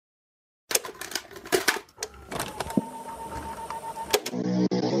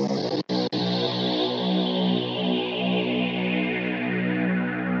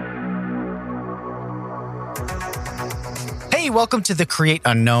welcome to the Create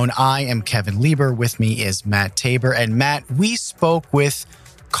Unknown. I am Kevin Lieber. With me is Matt Tabor. And Matt, we spoke with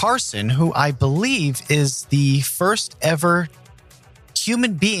Carson, who I believe is the first ever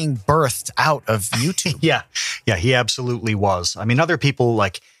human being birthed out of YouTube. Yeah, he absolutely was. I mean, other people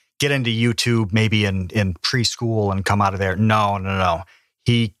like get into YouTube maybe in preschool and come out of there. No.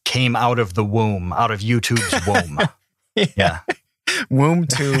 He came out of the womb, out of YouTube's womb. Yeah. Womb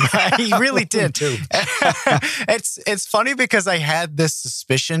tube. He really did. It's funny because I had this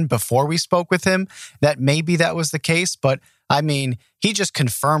suspicion before we spoke with him that maybe that was the case. But I mean, he just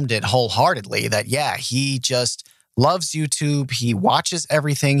confirmed it wholeheartedly that, yeah, he just loves YouTube. He watches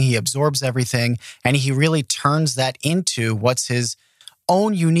everything. He absorbs everything. And he really turns that into what's his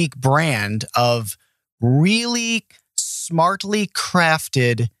own unique brand of really smartly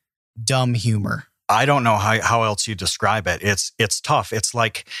crafted dumb humor. I don't know how else you describe it. It's tough. It's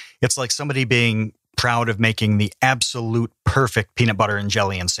like somebody being proud of making the absolute perfect peanut butter and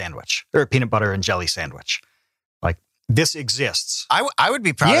jelly sandwich. Like, this exists. I would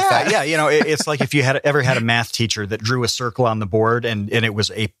be proud of that. Yeah. You know, it's like if you had ever had a math teacher that drew a circle on the board and it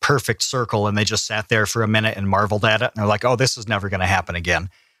was a perfect circle and they just sat there for a minute and marveled at it. And they're like, oh, this is never going to happen again.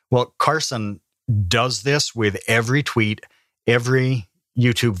 Well, Carson does this with every tweet, every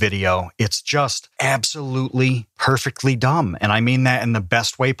YouTube video. It's just absolutely perfectly dumb. And I mean that in the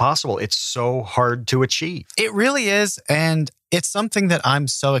best way possible. It's so hard to achieve. It really is. And it's something that I'm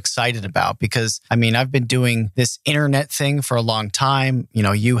so excited about because, I mean, I've been doing this internet thing for a long time. You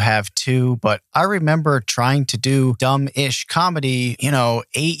know, you have too. But I remember trying to do dumb-ish comedy, 9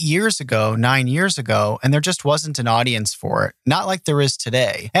 years ago, and there just wasn't an audience for it. Not like there is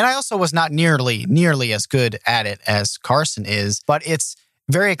today. And I also was not nearly as good at it as Carson is. But it's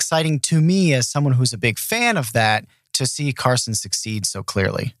very exciting to me as someone who's a big fan of that to see Carson succeed so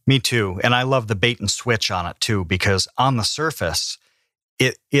clearly. Me too. And I love the bait and switch on it too, because on the surface,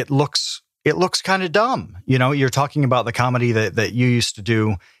 it looks kind of dumb. You know, you're talking about the comedy that you used to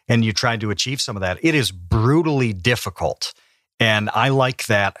do and you tried to achieve some of that. It is brutally difficult. And I like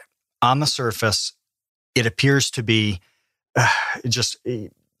that on the surface, it appears to be just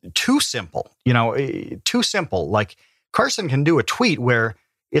too simple, too simple. Like Carson can do a tweet where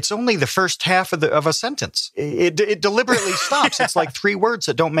it's only the first half of a sentence. It deliberately stops. It's like 3 words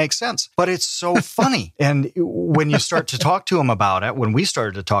that don't make sense, but it's so funny. And when you start to talk to him about it, when we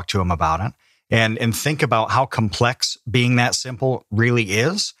started to talk to him about it and think about how complex being that simple really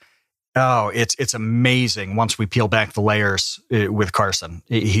is, it's amazing. Once we peel back the layers with Carson,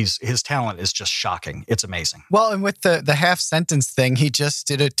 his talent is just shocking. It's amazing. Well, and with the half sentence thing, he just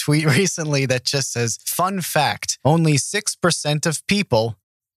did a tweet recently that just says, fun fact, only 6% of people.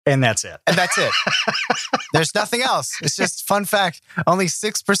 And that's it. There's nothing else. It's just fun fact. Only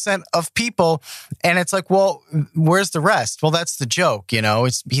 6% of people. And it's like, well, where's the rest? Well, that's the joke,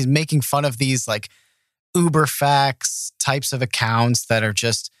 he's making fun of these like Uber facts types of accounts that are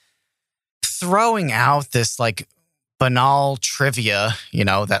just throwing out this like banal trivia,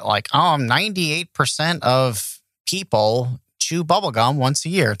 that like, 98% of people chew bubblegum once a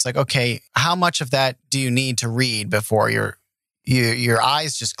year. It's like, okay, how much of that do you need to read before your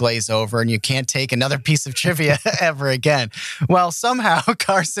eyes just glaze over and you can't take another piece of trivia ever again? Well, somehow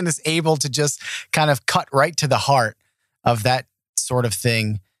Carson is able to just kind of cut right to the heart of that sort of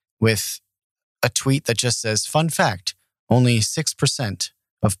thing with a tweet that just says, fun fact, only 6%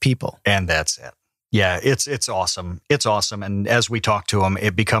 of people. And that's it. Yeah, it's awesome. It's awesome. And as we talk to him,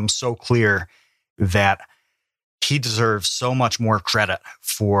 it becomes so clear that he deserves so much more credit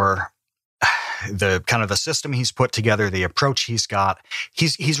for the kind of the system he's put together, the approach he's got.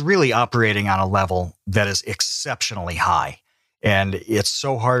 He's really operating on a level that is exceptionally high. And it's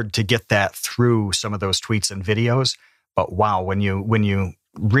so hard to get that through some of those tweets and videos. But wow, when you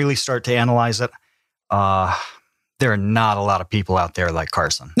really start to analyze it, there are not a lot of people out there like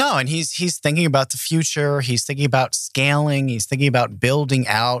Carson. No, and he's thinking about the future. He's thinking about scaling. He's thinking about building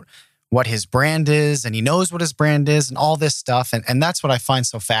out what his brand is, and he knows what his brand is and all this stuff. And that's what I find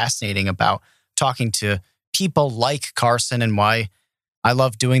so fascinating about talking to people like Carson and why I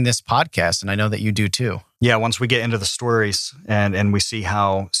love doing this podcast. And I know that you do too. Yeah, once we get into the stories and we see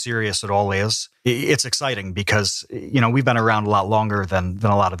how serious it all is, it's exciting because, we've been around a lot longer than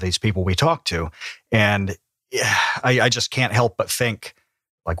a lot of these people we talk to. And I just can't help but think,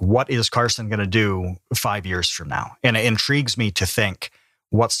 like, what is Carson going to do 5 years from now? And it intrigues me to think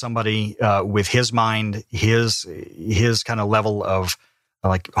what somebody with his mind, his kind of level of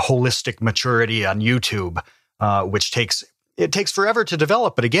like holistic maturity on YouTube, which takes forever to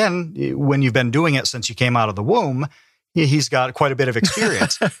develop. But again, when you've been doing it since you came out of the womb, he's got quite a bit of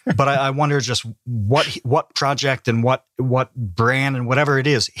experience. But I wonder just what project and what brand and whatever it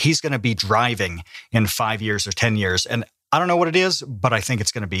is he's going to be driving in 5 years or 10 years. And I don't know what it is, but I think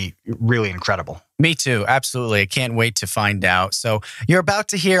it's going to be really incredible. Me too. Absolutely. I can't wait to find out. So you're about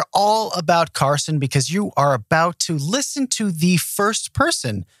to hear all about Carson because you are about to listen to the first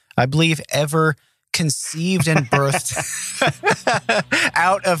person, I believe, ever conceived and birthed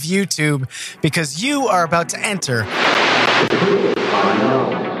out of YouTube, because you are about to enter.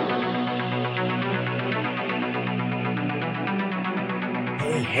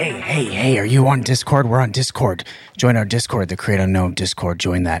 Hey, are you on Discord? We're on Discord. Join our Discord, the Create Unknown Discord.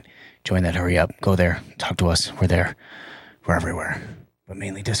 Join that. Hurry up. Go there. Talk to us. We're there. We're everywhere. But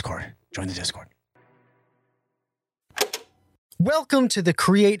mainly Discord. Join the Discord. Welcome to the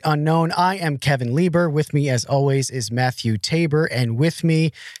Create Unknown. I am Kevin Lieber. With me, as always, is Matthew Tabor. And with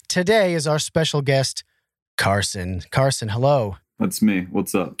me today is our special guest, Carson. Carson, hello. That's me.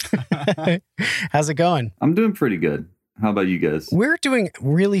 What's up? How's it going? I'm doing pretty good. How about you guys? We're doing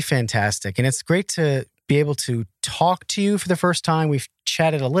really fantastic, and it's great to be able to talk to you for the first time. We've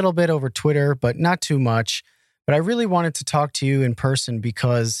chatted a little bit over Twitter, but not too much. But I really wanted to talk to you in person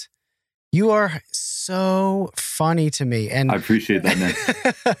because you are so funny to me. And I appreciate that,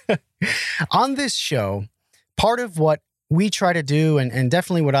 man. On this show, part of what we try to do, and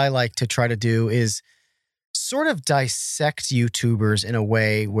definitely what I like to try to do, is sort of dissect YouTubers in a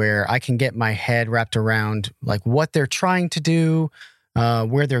way where I can get my head wrapped around like what they're trying to do,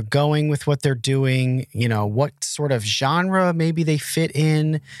 where they're going with what they're doing, you know, what sort of genre maybe they fit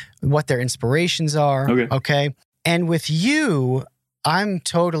in, what their inspirations are. Okay. And with you, I'm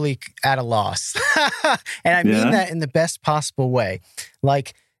totally at a loss. And I mean that in the best possible way.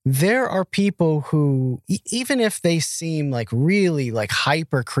 Like, there are people who, even if they seem like really like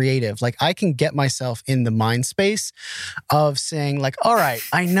hyper creative, like I can get myself in the mind space of saying like, all right,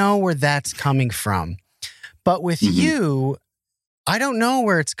 I know where that's coming from. But with you, I don't know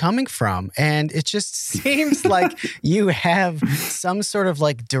where it's coming from. And it just seems like you have some sort of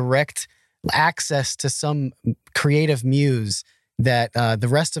like direct access to some creative muse that the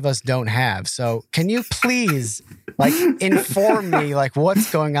rest of us don't have. So can you please like inform me like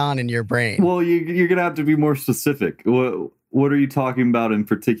what's going on in your brain? Well, you're going to have to be more specific. What are you talking about in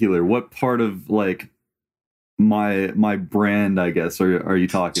particular? What part of like my brand, I guess, are you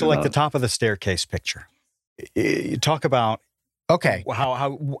talking about? So like the top of the staircase picture. You talk about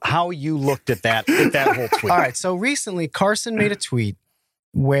how you looked at that whole tweet. All right. So recently Carson made a tweet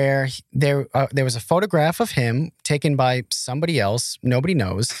where there was a photograph of him taken by somebody else, nobody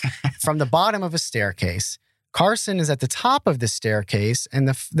knows, from the bottom of a staircase. Carson is at the top of the staircase, and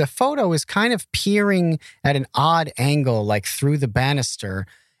the photo is kind of peering at an odd angle, like through the banister.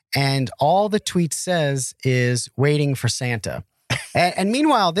 And all the tweet says is "waiting for Santa." And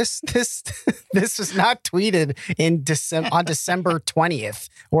meanwhile, this was not tweeted on December 20th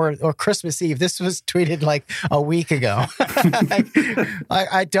or Christmas Eve. This was tweeted like a week ago.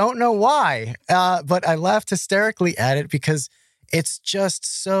 I don't know why, but I laughed hysterically at it because it's just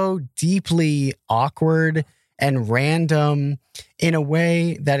so deeply awkward and random in a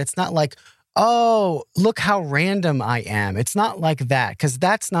way that it's not like, oh, look how random I am. It's not like that, because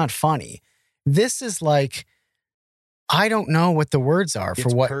that's not funny. This is like, I don't know what the words are for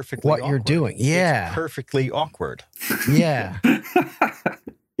what you're doing. Yeah. It's perfectly awkward. Yeah.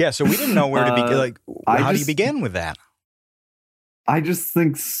 Yeah. So we didn't know where to begin. Like, how do you begin with that? I just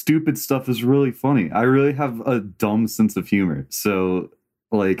think stupid stuff is really funny. I really have a dumb sense of humor. So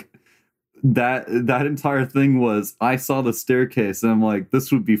like that entire thing was, I saw the staircase and I'm like,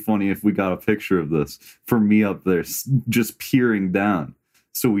 this would be funny if we got a picture of this for me up there just peering down.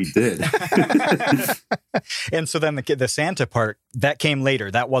 So we did. And so then the Santa part, that came later.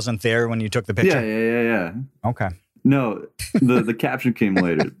 That wasn't there when you took the picture? Yeah. Okay. No, the caption came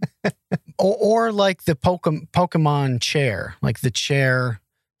later. Or like the Pokemon chair, like the chair,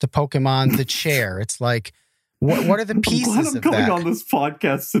 the Pokemon, the chair. It's like, what are the pieces of that? I'm coming on this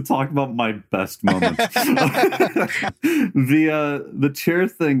podcast to talk about my best moments. The chair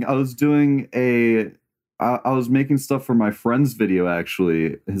thing, I was doing I was making stuff for my friend's video,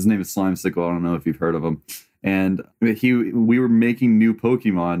 actually. His name is Slimesicle. I don't know if you've heard of him. And we were making new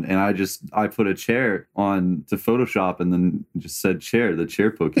Pokemon, and I put a chair on to Photoshop and then just said chair, the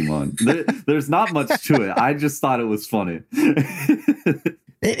chair Pokemon. There's not much to it. I just thought it was funny.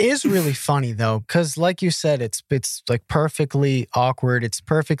 It is really funny though, because like you said, it's like perfectly awkward. It's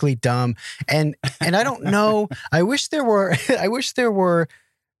perfectly dumb. And I don't know. I wish there were,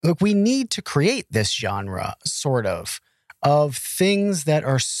 look, we need to create this genre sort of things that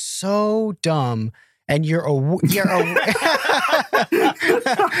are so dumb and you're I'm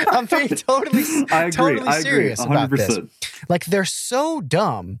being totally serious about this. Like, they're so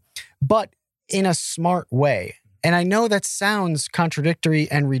dumb, but in a smart way. And I know that sounds contradictory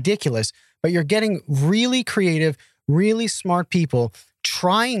and ridiculous, but you're getting really creative, really smart people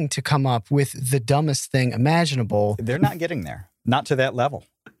trying to come up with the dumbest thing imaginable. They're not getting there. Not to that level.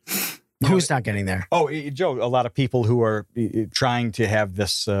 Who's not getting there? Oh, Joe, a lot of people who are trying to have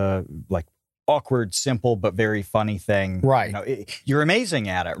this like awkward, simple, but very funny thing. Right. You know, you're amazing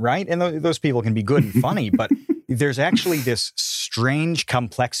at it, right? And those people can be good and funny, but there's actually this strange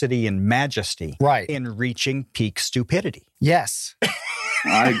complexity and majesty in reaching peak stupidity. Yes.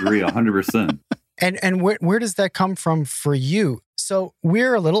 I agree 100%. And where does that come from for you? So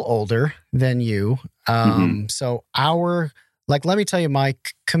we're a little older than you. So let me tell you, my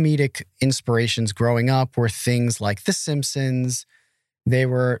comedic inspirations growing up were things like The Simpsons. They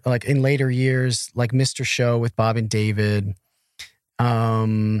were like in later years, like Mr. Show with Bob and David.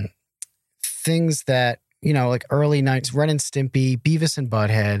 Things that, like early 90s, Ren and Stimpy, Beavis and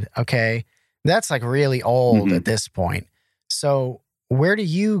Butthead. Okay. That's like really old at this point. So where do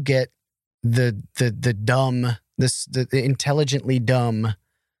you get the dumb, the intelligently dumb,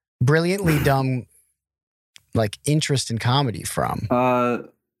 brilliantly dumb, like interest in comedy from?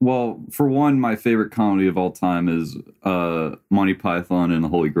 Well, for one, my favorite comedy of all time is Monty Python and the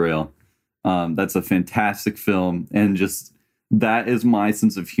Holy Grail. That's a fantastic film, and just that is my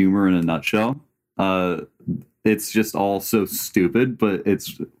sense of humor in a nutshell. It's just all so stupid, but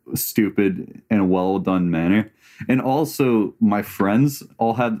it's stupid in a well done manner. And also, my friends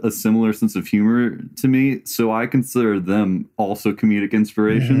all have a similar sense of humor to me, so I consider them also comedic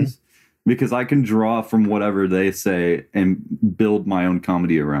inspirations. Because I can draw from whatever they say and build my own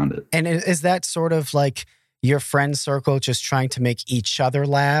comedy around it. And is that sort of like your friend circle just trying to make each other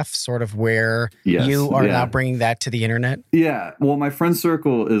laugh, sort of where you are now bringing that to the internet? Yeah. Well, my friend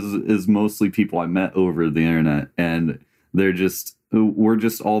circle is mostly people I met over the internet. And we're just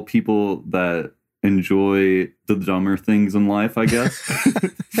all people that enjoy the dumber things in life, I guess.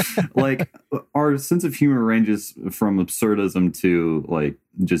 Like, our sense of humor ranges from absurdism to like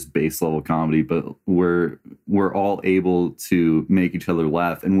just base level comedy, but we're all able to make each other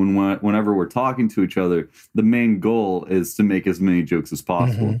laugh. And whenever we're talking to each other, the main goal is to make as many jokes as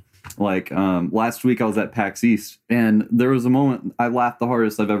possible. Like last week I was at PAX East, and there was a moment I laughed the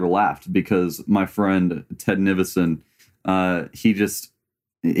hardest I've ever laughed because my friend Ted Nivison,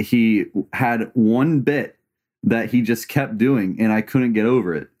 he had one bit that he just kept doing, and I couldn't get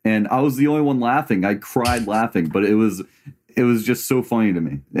over it. And I was the only one laughing. I cried laughing, but it was just so funny to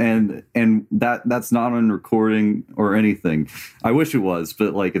me. And that's not on recording or anything. I wish it was,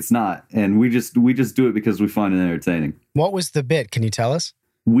 but like it's not. And we just do it because we find it entertaining. What was the bit? Can you tell us?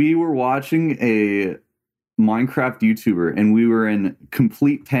 We were watching a Minecraft YouTuber, and we were in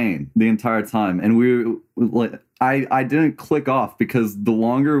complete pain the entire time. And we were like, I didn't click off because the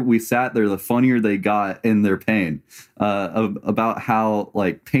longer we sat there, the funnier they got in their pain about how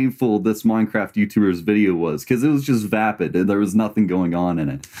like painful this Minecraft YouTuber's video was, because it was just vapid and there was nothing going on in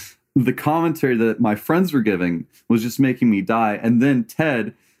it. The commentary that my friends were giving was just making me die. And then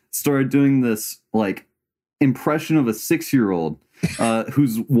Ted started doing this like impression of a 6-year-old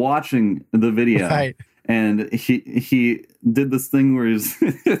who's watching the video. Right. And he did this thing where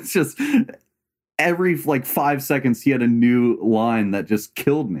it's just every like 5 seconds he had a new line that just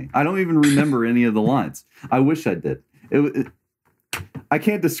killed me. I don't even remember any of the lines. I wish I did. I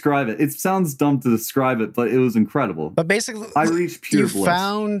can't describe it. It sounds dumb to describe it, but it was incredible. But basically, I reached pure bliss. You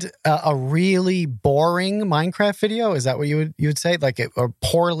found a really boring Minecraft video? Is that what you would say? Like a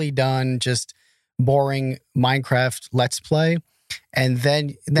poorly done, just boring Minecraft Let's Play? And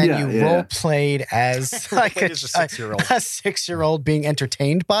then you role played as like a 6-year-old. A 6-year-old being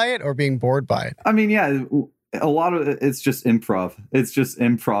entertained by it or being bored by it. I mean, yeah, a lot of it's just improv. It's just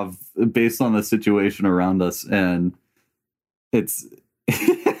improv based on the situation around us, and it's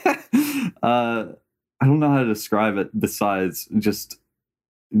I don't know how to describe it besides just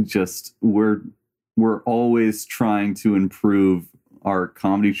we're always trying to improve our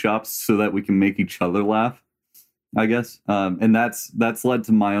comedy chops so that we can make each other laugh, I guess. And that's led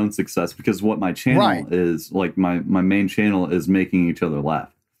to my own success, because what my channel is, like my main channel is making each other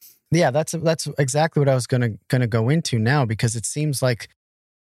laugh. Yeah, that's exactly what I was gonna go into now, because it seems like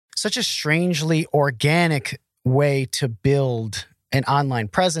such a strangely organic way to build an online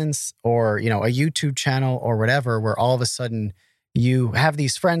presence, or a YouTube channel or whatever, where all of a sudden you have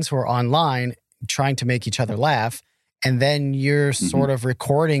these friends who are online trying to make each other laugh, and then you're sort of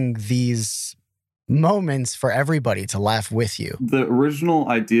recording these moments for everybody to laugh with you. The original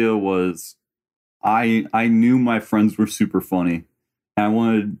idea was I knew my friends were super funny, and I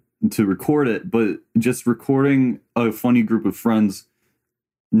wanted to record it, but just recording a funny group of friends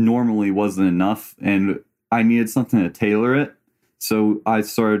normally wasn't enough, and I needed something to tailor it. So I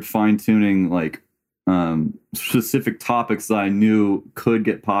started fine-tuning like specific topics that I knew could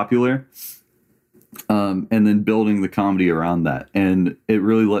get popular, and then building the comedy around that. And it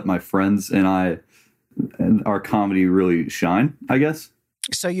really let my friends and our comedy really shine, I guess.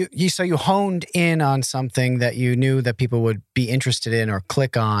 So you honed in on something that you knew that people would be interested in or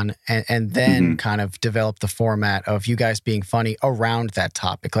click on, and then kind of develop the format of you guys being funny around that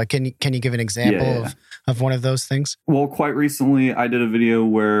topic. Like, can you give an example of one of those things? Well, quite recently, I did a video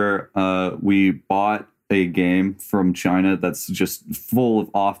where we bought a game from China that's just full of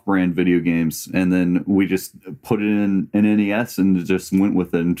off-brand video games, and then we just put it in an NES and just went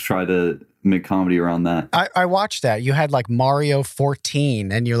with it and tried to make comedy around that. I watched that. You had like Mario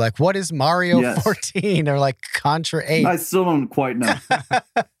 14, and you're like, what is Mario 14? Or like Contra 8. I still don't quite know.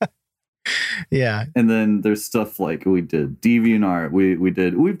 Yeah. And then there's stuff like we did DeviantArt.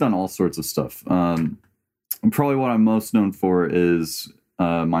 We've done all sorts of stuff. Probably what I'm most known for is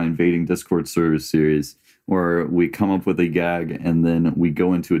my Invading Discord server series, where we come up with a gag and then we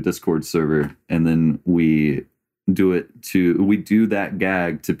go into a Discord server and then we do that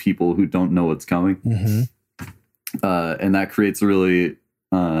gag to people who don't know what's coming. And that creates a really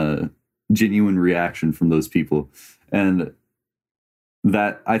genuine reaction from those people. And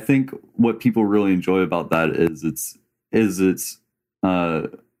that, I think what people really enjoy about that is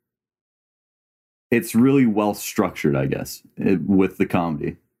it's really well structured, I guess, with the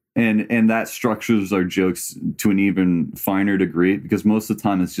comedy. And that structures our jokes to an even finer degree, because most of the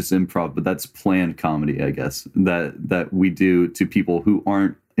time it's just improv, but that's planned comedy, I guess, that we do to people who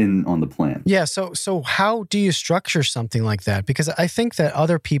aren't in on the plan. Yeah. So how do you structure something like that? Because I think that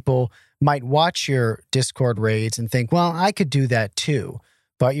other people might watch your Discord raids and think, well, I could do that too.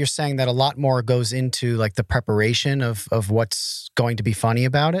 But you're saying that a lot more goes into like the preparation of what's going to be funny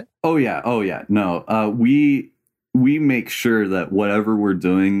about it? Oh yeah. No, we make sure that whatever we're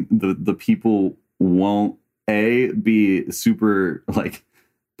doing, the people won't be super like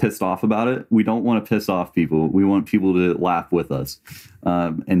pissed off about it. We don't want to piss off people. We want people to laugh with us.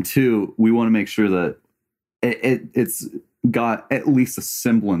 And two, we want to make sure that it's got at least a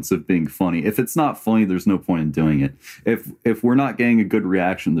semblance of being funny. If it's not funny, there's no point in doing it. If we're not getting a good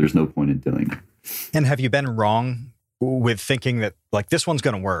reaction, there's no point in doing it. And have you been wrong with thinking that like this one's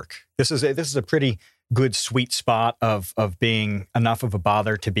going to work? This is a pretty good sweet spot of being enough of a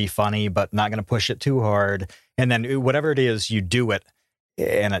bother to be funny, but not going to push it too hard. And then whatever it is, you do it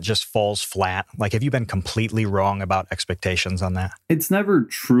and it just falls flat. Like, have you been completely wrong about expectations on that? It's never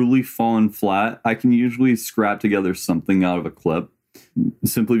truly fallen flat. I can usually scrap together something out of a clip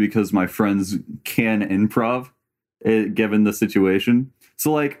simply because my friends can improv given the situation.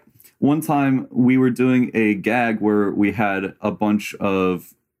 So like one time we were doing a gag where we had a bunch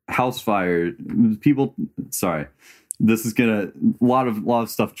of house fire people. Sorry, this is a lot of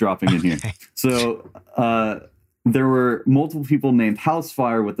stuff dropping in here. So there were multiple people named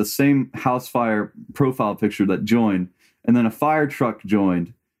Housefire with the same Housefire profile picture that joined, and then a fire truck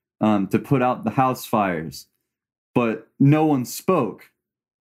joined to put out the house fires, but no one spoke.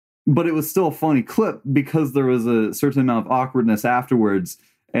 But it was still a funny clip because there was a certain amount of awkwardness afterwards.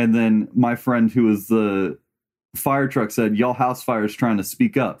 And then my friend who was the fire truck said, "Y'all house fires trying to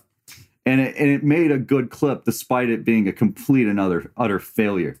speak up." And it made a good clip despite it being a complete and utter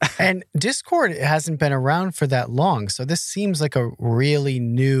failure. And Discord hasn't been around for that long, so this seems like a really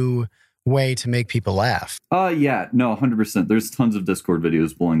new way to make people laugh. Yeah, no, 100%. There's tons of Discord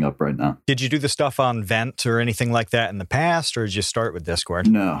videos blowing up right now. Did you do the stuff on Vent or anything like that in the past, or did you start with Discord?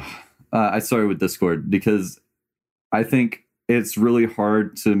 No, I started with Discord because I think it's really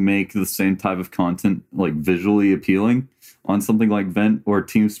hard to make the same type of content like visually appealing on something like Vent or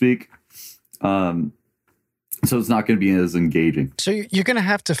TeamSpeak. So it's not going to be as engaging. So you're going to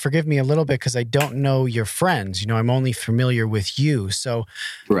have to forgive me a little bit because I don't know your friends. You know, I'm only familiar with you. So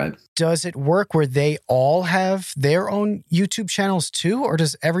right. Does it work where they all have their own YouTube channels too? Or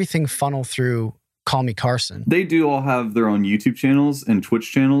does everything funnel through Call Me Carson? They do all have their own YouTube channels and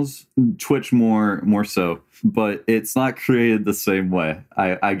Twitch channels. Twitch more so, but it's not created the same way,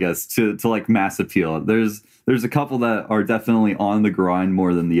 I guess, to like mass appeal. There's a couple that are definitely on the grind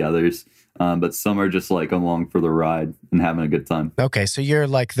more than the others. But some are just like along for the ride and having a good time. Okay, so you're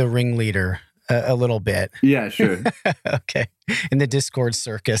like the ringleader a little bit. Yeah, sure. Okay, in the Discord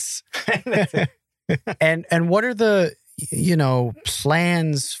circus. And what are the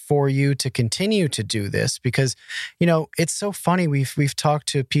plans for you to continue to do this? Because, it's so funny. We've talked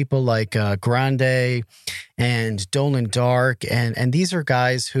to people like Grande and Dolan Dark, and these are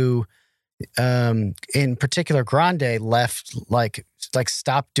guys who, in particular, Grande left like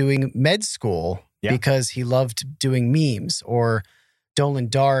stopped doing med school because he loved doing memes. Or Dolan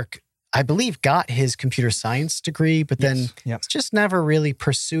Dark, I believe, got his computer science degree, but then just never really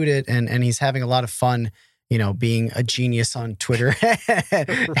pursued it. And he's having a lot of fun, being a genius on Twitter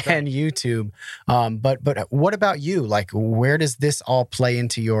and YouTube. But what about you? Like, where does this all play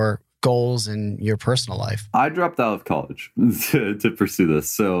into your goals and your personal life? I dropped out of college to pursue this,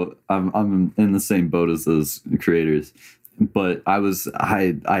 so I'm in the same boat as those creators. But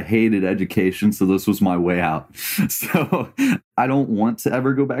I hated education, so this was my way out. So I don't want to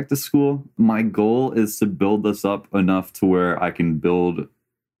ever go back to school. My goal is to build this up enough to where I can build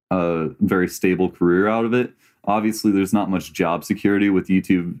a very stable career out of it. Obviously, there's not much job security with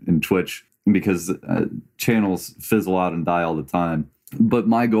YouTube and Twitch because channels fizzle out and die all the time. But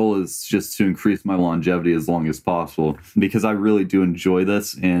my goal is just to increase my longevity as long as possible, because I really do enjoy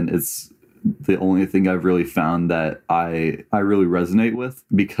this, and it's the only thing I've really found that I really resonate with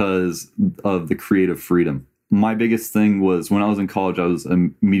because of the creative freedom. My biggest thing was when I was in college, I was a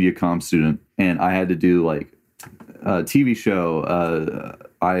media comm student, and I had to do like a TV show.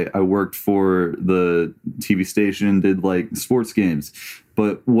 I worked for the TV station, did like sports games.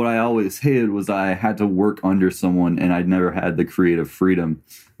 But what I always hated was I had to work under someone, and I never had the creative freedom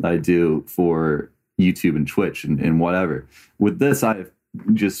that I do for YouTube and Twitch and whatever. With this, I have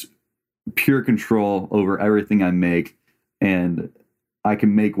just pure control over everything I make, and I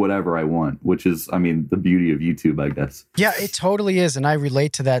can make whatever I want, which is, the beauty of YouTube, I guess. Yeah, it totally is. And I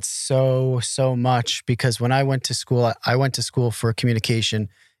relate to that so much, because when I went to school for communication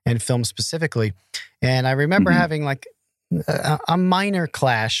and film specifically. And I remember having like a minor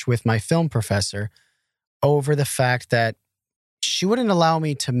clash with my film professor over the fact that she wouldn't allow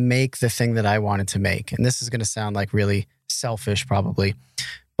me to make the thing that I wanted to make. And this is going to sound like really selfish probably,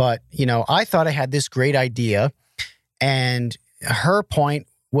 but I thought I had this great idea, and her point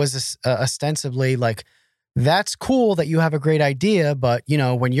was ostensibly like, that's cool that you have a great idea, but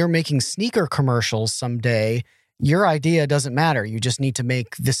when you're making sneaker commercials someday, your idea doesn't matter. You just need to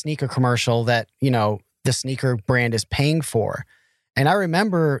make the sneaker commercial that, the sneaker brand is paying for. And I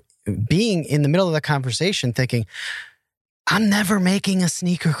remember being in the middle of the conversation thinking, I'm never making a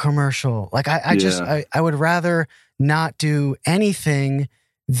sneaker commercial. Like I would rather not do anything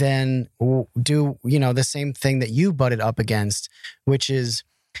than do, the same thing that you butted up against, which is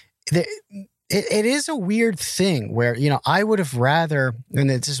it is a weird thing where, I would have rather, and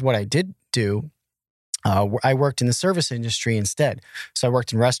this is what I did do. I worked in the service industry instead. So I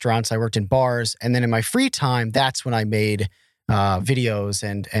worked in restaurants, I worked in bars, and then in my free time, that's when I made videos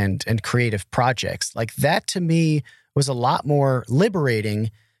and creative projects. Like that to me was a lot more liberating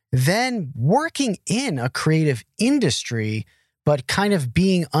than working in a creative industry, but kind of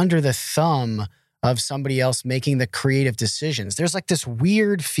being under the thumb of somebody else making the creative decisions. There's like this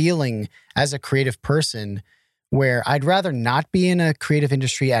weird feeling as a creative person where I'd rather not be in a creative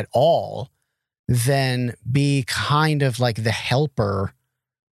industry at all than be kind of like the helper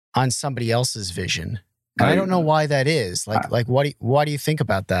on somebody else's vision. And I don't know why that is. Why do you think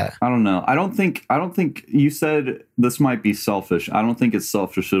about that? I don't know. I don't think you said this might be selfish. I don't think it's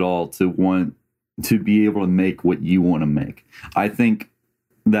selfish at all to want to be able to make what you want to make. I think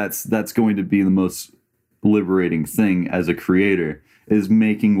that's going to be the most liberating thing as a creator, is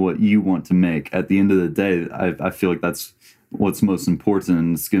making what you want to make. At the end of the day, I feel like that's what's most important,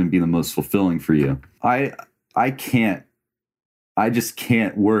 and it's going to be the most fulfilling for you. I just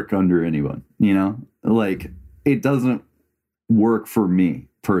can't work under anyone, like it doesn't work for me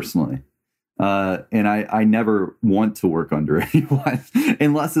personally. And I never want to work under anyone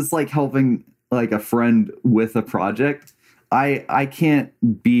unless it's like helping like a friend with a project. I can't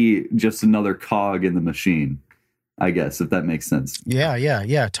be just another cog in the machine, I guess, if that makes sense.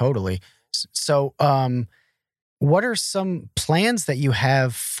 Yeah, totally. So, what are some plans that you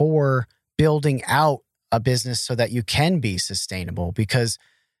have for building out a business so that you can be sustainable? Because,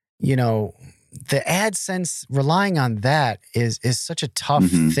 the AdSense, relying on that is such a tough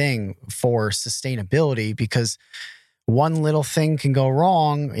thing for sustainability, because one little thing can go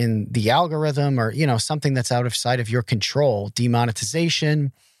wrong in the algorithm, or, something that's out of sight of your control,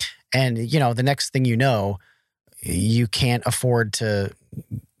 demonetization. And, the next thing you can't afford to,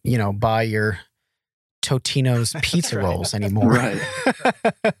 buy your Totino's pizza rolls anymore. Right.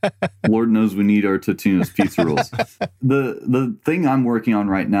 Lord knows we need our Totino's pizza rolls. The thing I'm working on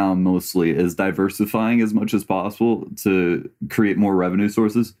right now mostly is diversifying as much as possible to create more revenue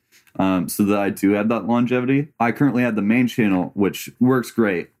sources, so that I do have that longevity. I currently have the main channel, which works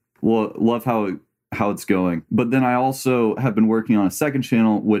great. Well, love how it's going. But then I also have been working on a second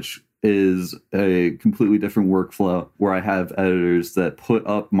channel, which is a completely different workflow, where I have editors that put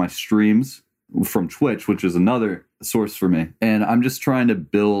up my streams from Twitch, which is another source for me. And I'm just trying to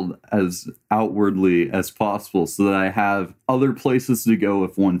build as outwardly as possible so that I have other places to go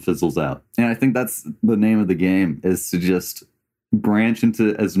if one fizzles out. And I think that's the name of the game, is to just branch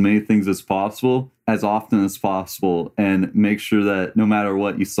into as many things as possible, as often as possible, and make sure that no matter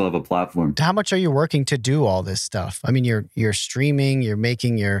what, you still have a platform. How much are you working to do all this stuff? I mean, you're streaming, you're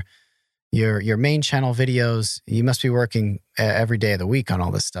making your main channel videos. You must be working every day of the week on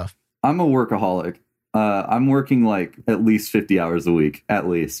all this stuff. I'm a workaholic. I'm working like at least 50 hours a week, at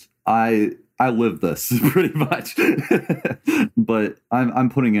least. I live this pretty much, but I'm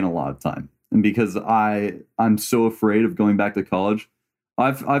putting in a lot of time. And because I'm so afraid of going back to college,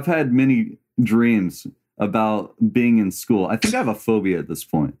 I've had many dreams about being in school. I think I have a phobia at this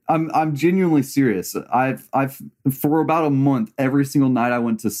point. I'm genuinely serious. I've for about a month, every single night I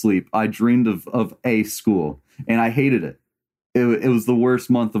went to sleep, I dreamed of a school, and I hated it. It was the worst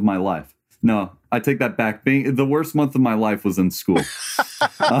month of my life. No, I take that back. The worst month of my life was in school.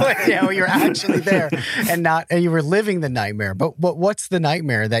 Yeah, well, you're actually there, and you were living the nightmare. But what's the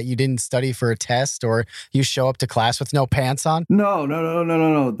nightmare? That you didn't study for a test, or you show up to class with no pants on? No.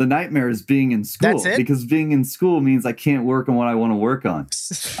 The nightmare is being in school. That's it? Because being in school means I can't work on what I want to work on.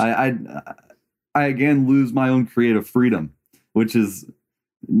 I again lose my own creative freedom, which is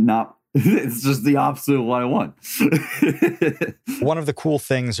not. It's just the opposite of what I want. One of the cool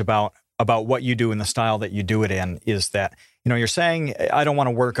things about what you do and the style that you do it in is that, you're saying, I don't want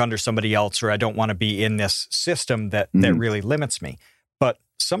to work under somebody else, or I don't want to be in this system that really limits me. But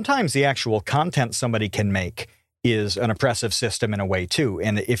sometimes the actual content somebody can make is an oppressive system in a way too.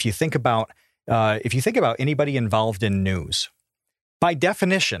 And if you think about anybody involved in news, by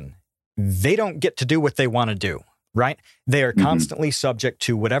definition, they don't get to do what they want to do. Right? They are constantly subject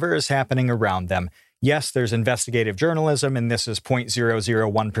to whatever is happening around them. Yes, there's investigative journalism, and this is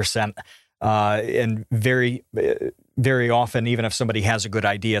 0.001%. And very, very often, even if somebody has a good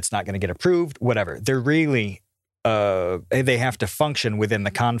idea, it's not going to get approved, whatever. They're really, they have to function within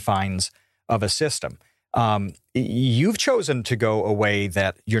the confines of a system. You've chosen to go a way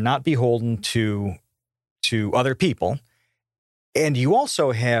that you're not beholden to other people. And you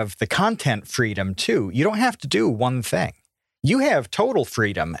also have the content freedom, too. You don't have to do one thing. You have total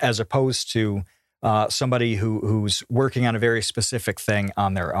freedom as opposed to somebody who's working on a very specific thing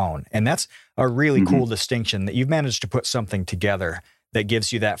on their own. And that's a really cool distinction, that you've managed to put something together that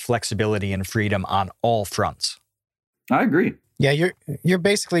gives you that flexibility and freedom on all fronts. I agree. Yeah, you're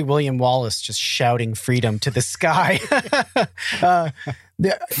basically William Wallace just shouting freedom to the sky. I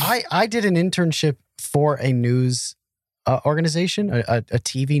did an internship for a news organization, a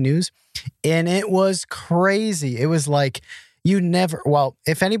TV news, and it was crazy. It was like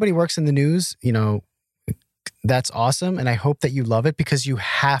if anybody works in the news, that's awesome, and I hope that you love it, because you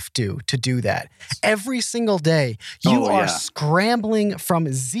have to do that every single day. You are scrambling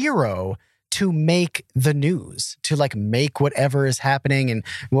from zero to make the news, to like make whatever is happening, and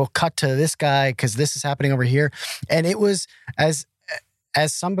we'll cut to this guy because this is happening over here. And it was, as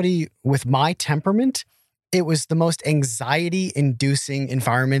somebody with my temperament, it was the most anxiety-inducing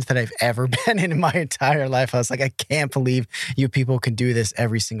environment that I've ever been in my entire life. I was like, I can't believe you people can do this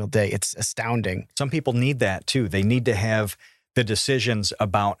every single day. It's astounding. Some people need that too. They need to have the decisions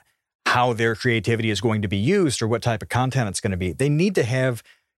about how their creativity is going to be used or what type of content it's going to be. They need to have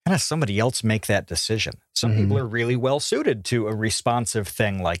kind of somebody else make that decision. Some people are really well suited to a responsive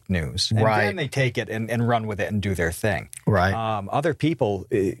thing like news. And then they take it and run with it and do their thing. Right. Other people,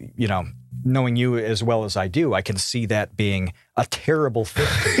 knowing you as well as I do, I can see that being a terrible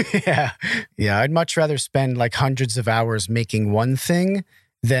thing. Yeah. I'd much rather spend like hundreds of hours making one thing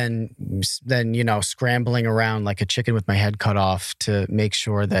than scrambling around like a chicken with my head cut off to make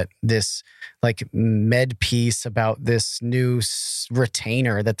sure that this like med piece about this new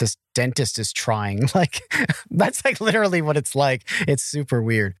retainer that this dentist is trying, like that's like literally what it's like. It's super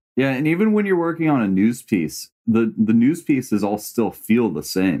weird. Yeah, and even when you're working on a news piece, the news pieces all still feel the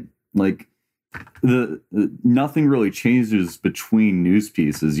same. Like nothing really changes between news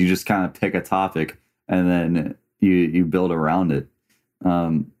pieces. You just kind of pick a topic and then you build around it.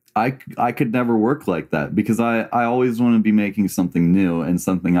 I could never work like that because I always want to be making something new and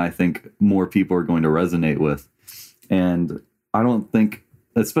something I think more people are going to resonate with. And I don't think,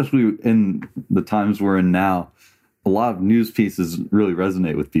 especially in the times we're in now, a lot of news pieces really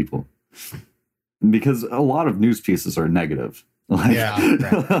resonate with people because a lot of news pieces are negative. Like,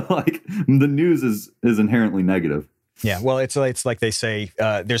 right. Like the news is inherently negative. Yeah. Well, it's like they say,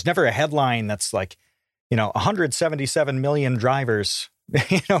 there's never a headline that's like, 177 million drivers,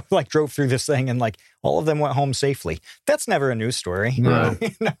 like drove through this thing and like all of them went home safely. That's never a news story.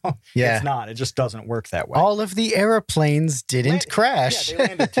 Right. Yeah. It's not. It just doesn't work that way. All of the airplanes didn't crash. Yeah, they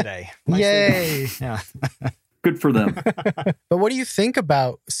landed today. Yay. Yeah. Good for them. But what do you think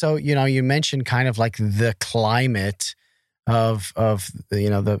about, so, you mentioned kind of like the climate of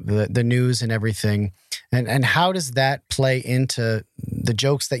the news and everything. And how does that play into the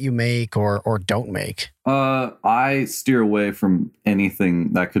jokes that you make or don't make? I steer away from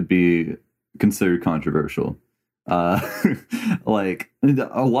anything that could be considered controversial. Like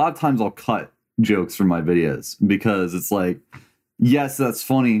a lot of times I'll cut jokes from my videos because it's like, yes, that's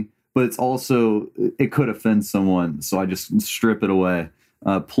funny, but it's also, it could offend someone. So I just strip it away.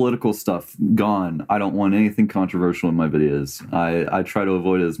 Political stuff gone. I don't want anything controversial in my videos. I try to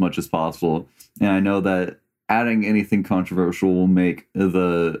avoid it as much as possible. And I know that adding anything controversial will make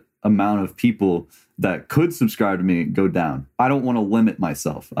the amount of people that could subscribe to me go down. I don't want to limit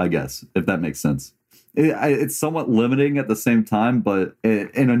myself, I guess, if that makes sense. It's somewhat limiting at the same time, but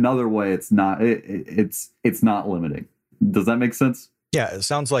in another way, it's not. It's not limiting. Does that make sense? Yeah, it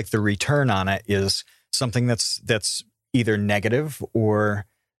sounds like the return on it is something that's either negative or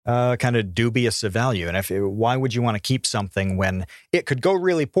kind of dubious of value. And why would you want to keep something when it could go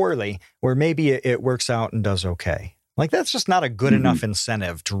really poorly, or maybe it works out and does okay? Like that's just not a good enough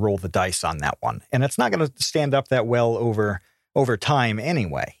incentive to roll the dice on that one, and it's not going to stand up that well over time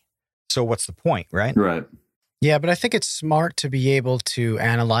anyway. So what's the point, right? Right. Yeah, but I think it's smart to be able to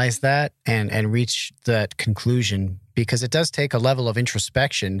analyze that and reach that conclusion, because it does take a level of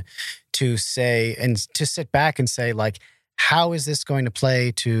introspection to say and to sit back and say, like, how is this going to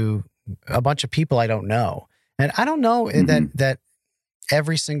play to a bunch of people I don't know? And I don't know that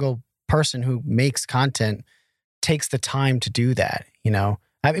every single person who makes content takes the time to do that,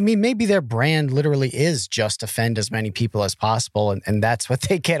 I mean, maybe their brand literally is just offend as many people as possible, and that's what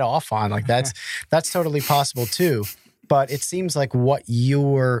they get off on. Like that's totally possible too. But it seems like what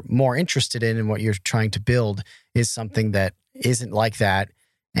you're more interested in and what you're trying to build is something that isn't like that.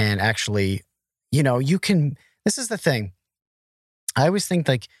 And actually, you can, this is the thing. I always think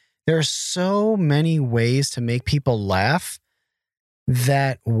like there are so many ways to make people laugh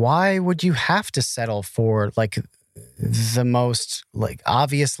that why would you have to settle for like the most like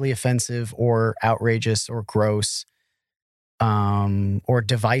obviously offensive or outrageous or gross or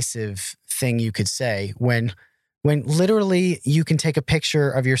divisive thing you could say when literally you can take a picture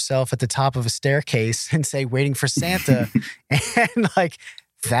of yourself at the top of a staircase and say waiting for Santa and like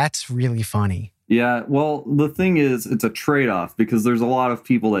that's really funny. Yeah, well, the thing is, it's a trade-off because there's a lot of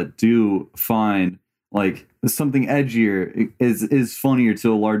people that do find like something edgier is funnier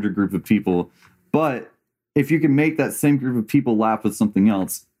to a larger group of people. But if you can make that same group of people laugh with something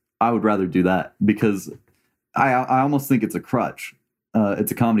else, I would rather do that because I almost think it's a crutch.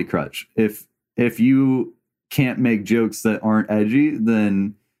 It's a comedy crutch. If you can't make jokes that aren't edgy,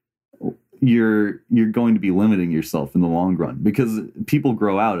 then you're going to be limiting yourself in the long run because people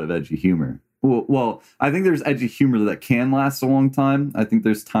grow out of edgy humor. Well, I think there's edgy humor that can last a long time. I think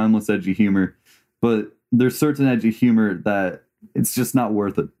there's timeless edgy humor, but there's certain edgy humor that it's just not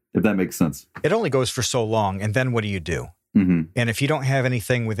worth it, if that makes sense. It only goes for so long, and then what do you do? And if you don't have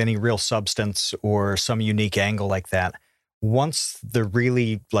anything with any real substance or some unique angle like that, once the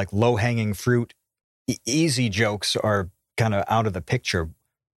really like low-hanging fruit, easy jokes are kind of out of the picture,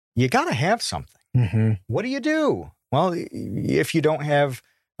 you got to have something. What do you do? Well, if you don't have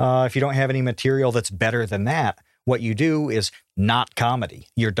any material that's better than that, what you do is not comedy.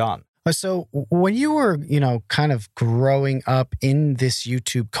 You're done. So when you were, kind of growing up in this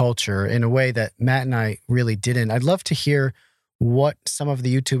YouTube culture in a way that Matt and I really didn't, I'd love to hear what some of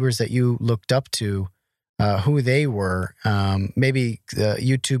the YouTubers that you looked up to, who they were, maybe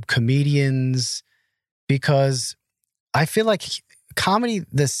YouTube comedians, because I feel like comedy,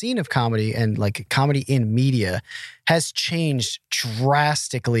 the scene of comedy and like comedy in media has changed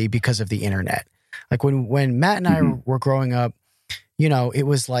drastically because of the internet. Like when Matt and I were growing up, it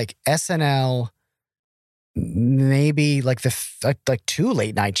was like SNL, maybe like like two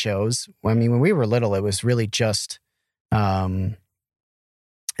late night shows. I mean, when we were little, it was really just the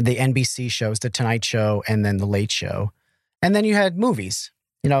NBC shows, The Tonight Show and then The Late Show. And then you had movies.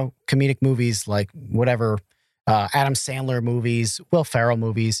 comedic movies like whatever, Adam Sandler movies, Will Ferrell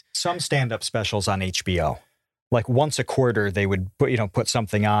movies. Some stand-up specials on HBO. Like once a quarter, they would put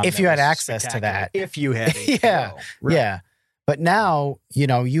something on. If you had access to that. If you had HBO. Yeah. Right. Yeah. But now,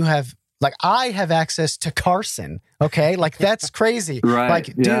 you have, like, I have access to Carson. Okay. Like, that's crazy. Right.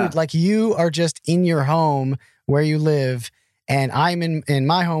 Like, dude, like, you are just in your home where you live, and I'm in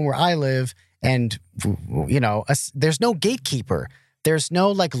my home where I live. And, there's no gatekeeper. There's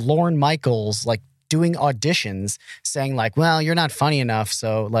no like Lorne Michaels, like doing auditions saying like, well, you're not funny enough.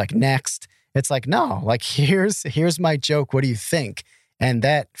 So like next. It's like, no, like here's my joke. What do you think? And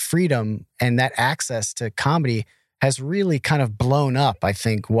that freedom and that access to comedy has really kind of blown up, I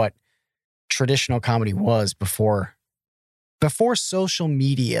think, what traditional comedy was before social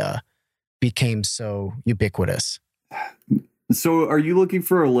media became so ubiquitous. So are you looking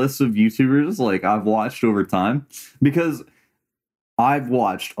for a list of YouTubers like I've watched over time? Because I've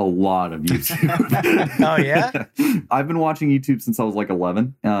watched a lot of YouTube. Oh, yeah? I've been watching YouTube since I was like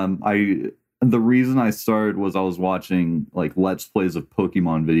 11. The reason I started was I was watching like Let's Plays of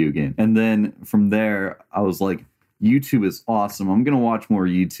Pokemon video game. And then from there, I was like, YouTube is awesome. I'm going to watch more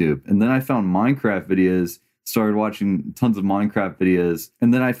YouTube. And then I found Minecraft videos, started watching tons of Minecraft videos.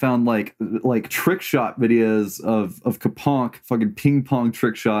 And then I found like trick shot videos of Kaponk, fucking ping pong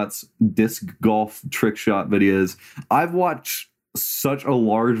trick shots, disc golf trick shot videos. I've watched such a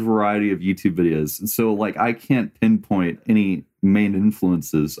large variety of YouTube videos. So like I can't pinpoint any main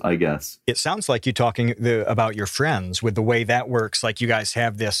influences, I guess. It sounds like you talking about your friends with the way that works. Like you guys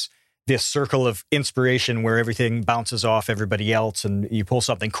have this circle of inspiration where everything bounces off everybody else and you pull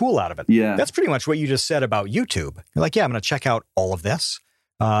something cool out of it. Yeah. That's pretty much what you just said about YouTube. You're like, yeah, I'm going to check out all of this.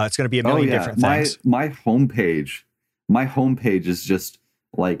 It's going to be a million different things. My homepage is just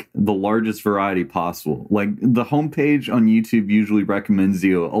like the largest variety possible. Like the homepage on YouTube usually recommends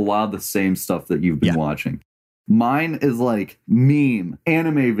you a lot of the same stuff that you've been watching. Mine is like meme,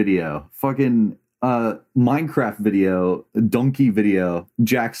 anime video, fucking Minecraft video, Donkey video,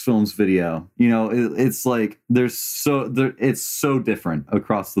 Jack's Films video. It's like it's so different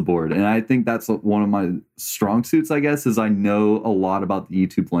across the board. And I think that's one of my strong suits, I guess, is I know a lot about the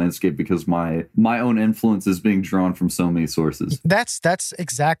YouTube landscape because my own influence is being drawn from so many sources. That's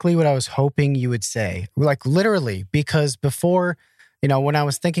exactly what I was hoping you would say. Like literally, because before, when I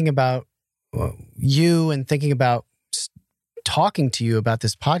was thinking about you and thinking about talking to you about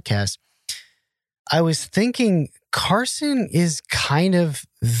this podcast, I was thinking Carson is kind of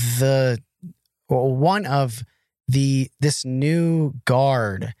one of this new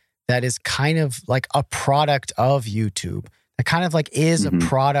guard that is kind of like a product of YouTube. That kind of like is a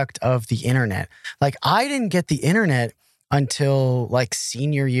product of the internet. Like I didn't get the internet until like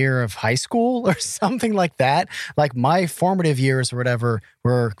senior year of high school or something like that. Like my formative years or whatever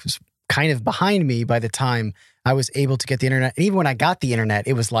were kind of behind me by the time I was able to get the internet. And even when I got the internet,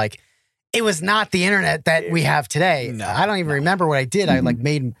 it was like, it was not the internet that we have today. No, I don't even remember what I did. I like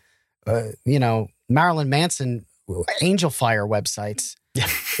made, Marilyn Manson Angel Fire websites.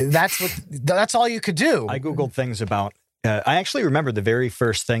 That's all you could do. I Googled things about, I actually remember the very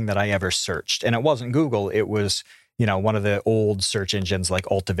first thing that I ever searched, and it wasn't Google. It was, one of the old search engines like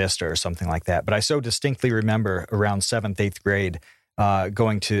Alta Vista or something like that. But I so distinctly remember around 7th, 8th grade,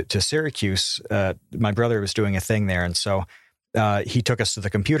 going to Syracuse. My brother was doing a thing there. And so he took us to the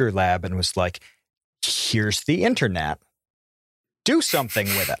computer lab and was like, here's the internet. Do something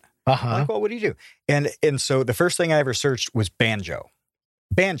with it. I'm like, well, what do you do? And so the first thing I ever searched was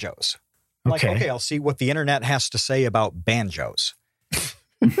banjos. I'm like, okay, I'll see what the internet has to say about banjos.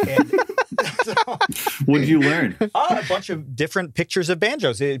 What did you learn? A bunch of different pictures of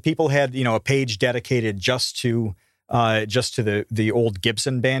banjos. People had, a page dedicated just to the old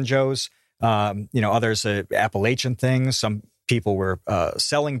Gibson banjos. Others Appalachian things. Some people were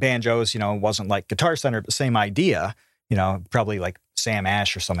selling banjos. It wasn't like Guitar Center, but same idea. Probably like Sam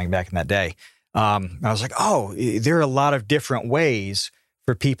Ash or something back in that day. I was like, oh, there are a lot of different ways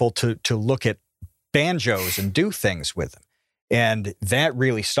for people to look at banjos and do things with them. And that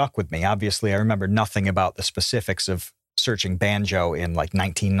really stuck with me. Obviously, I remember nothing about the specifics of searching banjo in like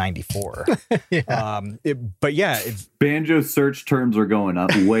 1994. But yeah. Banjo search terms are going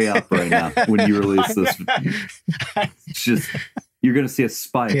up, way up right now when you release this. It's just, you're going to see a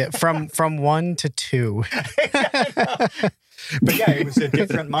spike. Yeah, from 1 to 2. But yeah, it was a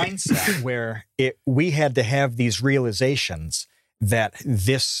different mindset where we had to have these realizations that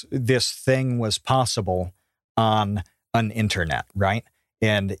this thing was possible on an internet, right?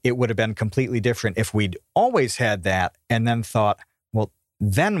 And it would have been completely different if we'd always had that and then thought, well,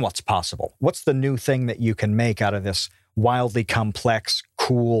 then what's possible? What's the new thing that you can make out of this wildly complex,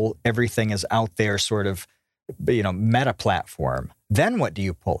 cool, everything is out there sort of, meta platform, then what do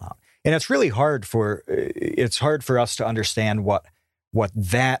you pull out? And it's really hard for us to understand what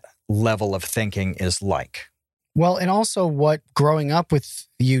that level of thinking is like. Well, and also what growing up with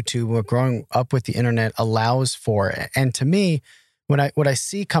YouTube or growing up with the internet allows for. And to me, what I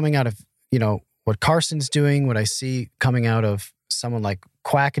see coming out of, what Carson's doing, what I see coming out of someone like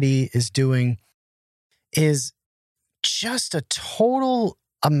Quackity is doing is just a total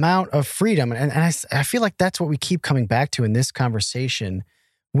amount of freedom. And I feel like that's what we keep coming back to in this conversation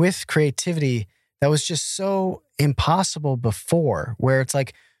with creativity that was just so impossible before, where it's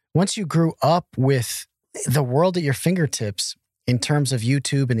like once you grew up with the world at your fingertips in terms of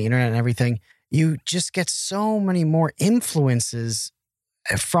YouTube and the internet and everything, you just get so many more influences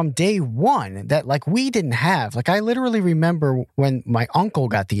from day one that like we didn't have. Like I literally remember when my uncle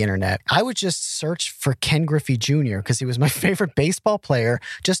got the internet, I would just search for Ken Griffey Jr. because he was my favorite baseball player,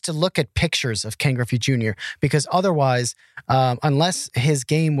 just to look at pictures of Ken Griffey Jr. because otherwise, unless his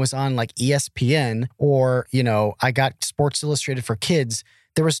game was on like ESPN or, I got Sports Illustrated for kids,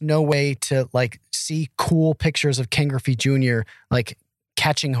 there was no way to like see cool pictures of Ken Griffey Jr. like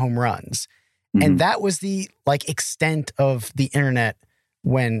catching home runs. Mm-hmm. And that was the like extent of the internet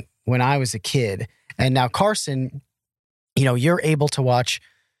when I was a kid. And now Carson, you're able to watch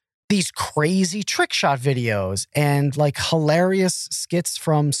these crazy trick shot videos and like hilarious skits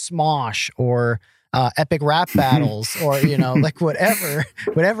from Smosh or epic rap battles or, like whatever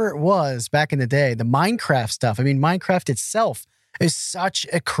it was back in the day, the Minecraft stuff. I mean, Minecraft itself is such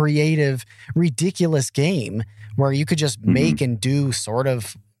a creative, ridiculous game where you could just make and do sort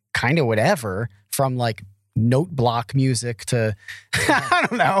of kind of whatever from like note block music to I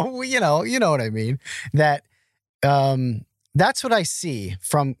don't know, you know what I mean. That's what I see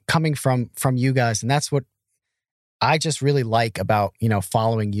coming from you guys, and that's what I just really like about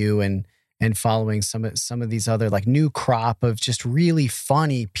following you and following some of these other like new crop of just really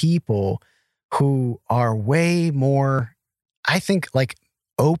funny people who are way more, I think, like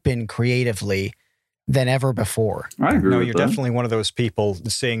open creatively than ever before. I agree. No, with you're that. definitely one of those people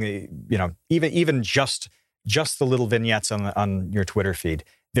seeing, even just the little vignettes on your Twitter feed.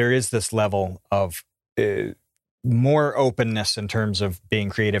 There is this level of more openness in terms of being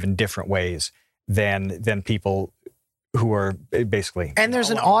creative in different ways than people who are basically. And there's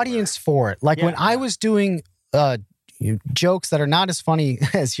an audience for it. Like when I was doing jokes that are not as funny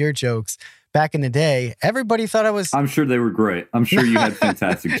as your jokes back in the day, everybody thought I was. I'm sure they were great. I'm sure you had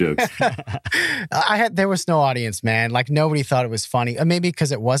fantastic jokes. There was no audience, man. Like nobody thought it was funny. Maybe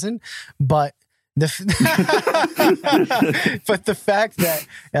because it wasn't, but but the fact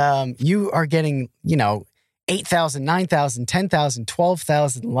that you are getting 8,000, 9,000, 10,000,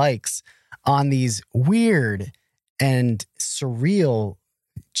 12,000 likes on these weird and surreal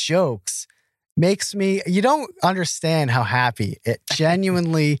jokes makes me. You don't understand how happy it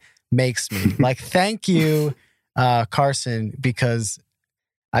genuinely makes me. Like, thank you, Carson, because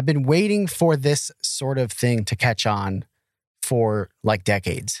I've been waiting for this sort of thing to catch on for like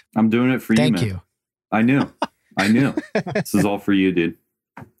decades. I'm doing it for you, man. Thank you. I knew. This is all for you, dude.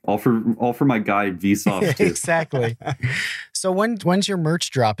 All for my guy Vsauce too. Exactly. So when's your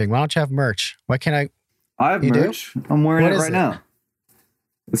merch dropping? Why don't you have merch? Why can't I have merch. Do? I'm wearing it right now.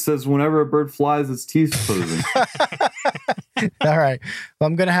 It says, "Whenever a bird flies, its teeth closing." All right. Well,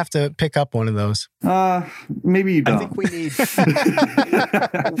 I'm gonna have to pick up one of those. Maybe you don't. I think we need.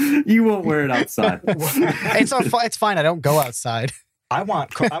 You won't wear it outside. It's fine. I don't go outside. I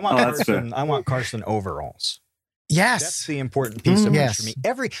want Carson overalls. Yes, that's the important piece of merch for me.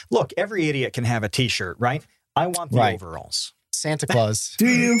 Every idiot can have a T-shirt, right? I want the overalls. Santa Claus. Do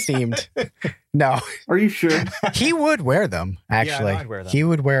you? Themed. No. Are you sure? He would wear them, actually. Yeah, I'd wear them. He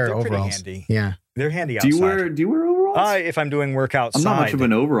would wear They're overalls. pretty handy. Yeah. They're handy outside. Do you wear overalls? If I'm doing work outside. I'm not much of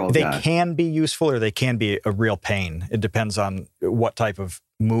an overall guy. They can be useful or they can be a real pain. It depends on what type of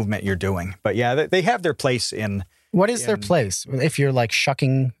movement you're doing. But yeah, they have their place in... What is their place? If you're like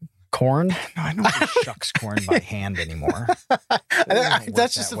shucking corn? No, I nobody shucks corn by hand anymore.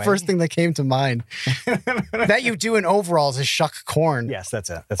 That's just the first thing that came to mind. That you do in overalls is shuck corn. Yes, that's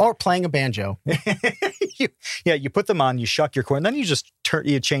it. Or playing a banjo. You put them on, you shuck your corn, then you just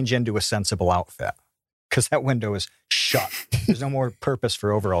change into a sensible outfit because that window is shut. There's no more purpose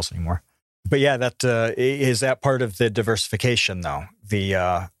for overalls anymore. But yeah, is that part of the diversification though?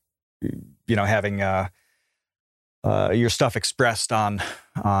 The having your stuff expressed on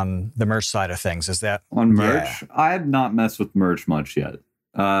the merch side of things. Is that on merch? Yeah. I have not messed with merch much yet.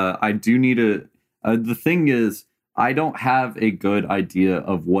 I do need the thing is, I don't have a good idea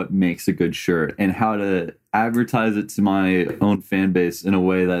of what makes a good shirt and how to advertise it to my own fan base in a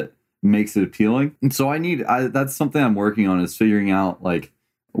way that makes it appealing. And so that's something I'm working on, is figuring out like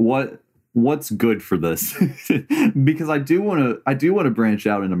what's good for this. Because I do want to branch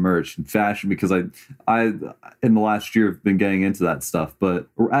out into merch and fashion, because I in the last year have been getting into that stuff, but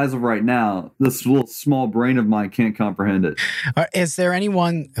as of right now, this little small brain of mine can't comprehend it. Is there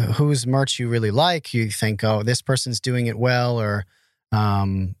anyone whose merch you really like, you think, oh, this person's doing it well, or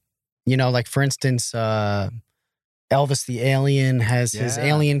like for instance, Elvis the Alien has his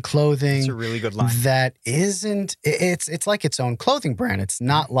alien clothing. It's a really good line. That isn't, it's like its own clothing brand. It's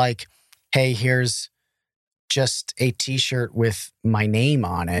not like, hey, here's just a t-shirt with my name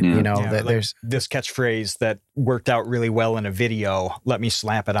on it. Like there's this catchphrase that worked out really well in a video. Let me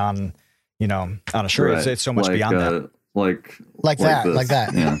slap it on, on a shirt. Right. It's so much beyond that. Like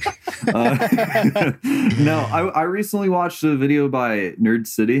that. Yeah. No, I recently watched a video by Nerd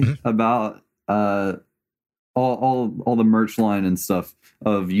City about all the merch line and stuff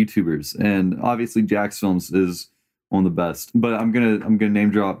of YouTubers, and obviously Jack's Films is one of the best. But I'm gonna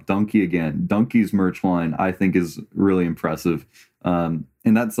name drop Donkey again. Donkey's merch line I think is really impressive, and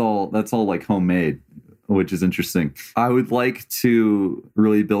that's all like homemade, which is interesting. I would like to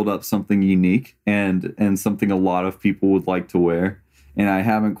really build up something unique and something a lot of people would like to wear, and I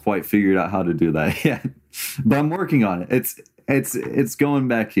haven't quite figured out how to do that yet. But I'm working on it. It's going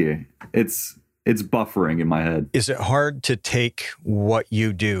back here. It's buffering in my head. Is it hard to take what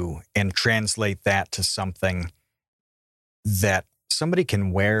you do and translate that to something that somebody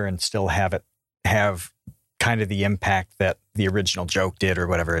can wear and still have kind of the impact that the original joke did, or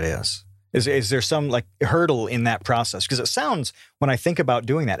whatever it is? Is there some like hurdle in that process? Because it sounds, when I think about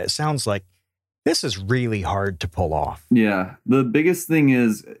doing that, it sounds like this is really hard to pull off. Yeah. The biggest thing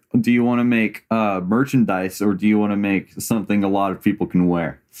is, do you want to make merchandise, or do you want to make something a lot of people can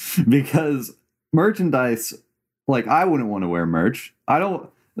wear? Because merchandise, like, I wouldn't want to wear merch. I don't,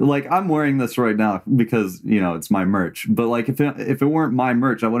 like, I'm wearing this right now because, it's my merch. But like, if it weren't my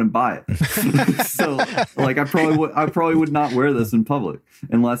merch, I wouldn't buy it. So like, I probably would not wear this in public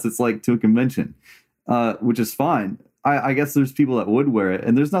unless it's like to a convention, which is fine. I guess there's people that would wear it,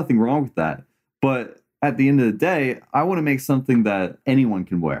 and there's nothing wrong with that. But at the end of the day, I want to make something that anyone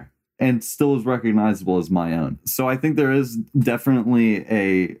can wear and still is recognizable as my own. So I think there is definitely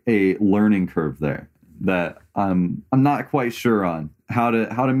a learning curve there that I'm not quite sure on how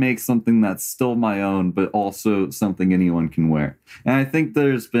to make something that's still my own, but also something anyone can wear. And I think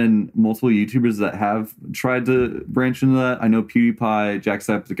there's been multiple YouTubers that have tried to branch into that. I know PewDiePie,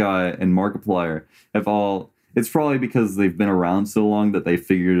 Jacksepticeye, and Markiplier have all. It's probably because they've been around so long that they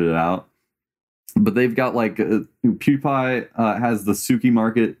figured it out. But they've got like PewDiePie has the Suki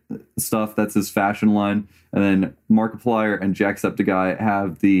Market stuff. That's his fashion line. And then Markiplier and Jacksepticeye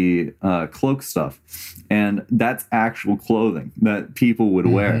have the cloak stuff. And that's actual clothing that people would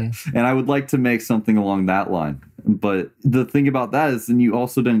wear. And I would like to make something along that line. But the thing about that is then you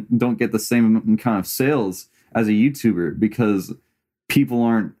also don't get the same kind of sales as a YouTuber, because people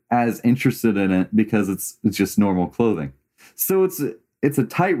aren't as interested in it because it's just normal clothing. So it's a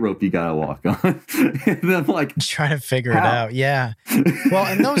tightrope you gotta walk on. And I'm like, trying to figure it out. Yeah. Well,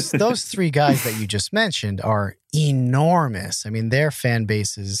 and those three guys that you just mentioned are enormous. I mean, their fan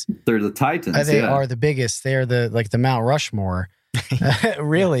bases, they're the titans. They are the biggest. They're the Mount Rushmore,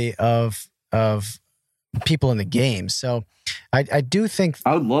 really, of people in the game. So I do think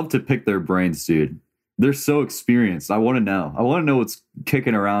I would love to pick their brains, dude. They're so experienced. I want to know what's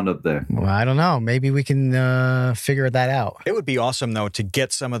kicking around up there. Well, I don't know. Maybe we can figure that out. It would be awesome, though, to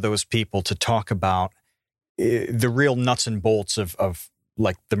get some of those people to talk about the real nuts and bolts of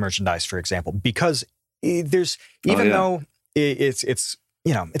like the merchandise, for example, because there's, even though it's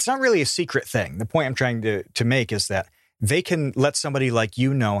not really a secret thing. The point I'm trying to make is that they can let somebody like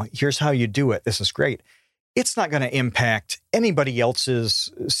here's how you do it. This is great. It's not going to impact anybody else's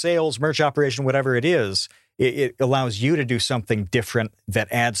sales, merch operation, whatever it is. It allows you to do something different that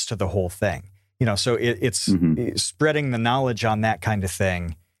adds to the whole thing. So it's spreading the knowledge on that kind of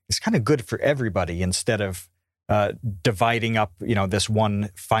thing is kind of good for everybody instead of dividing up, this one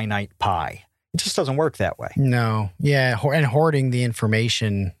finite pie. It just doesn't work that way. No. Yeah. And hoarding the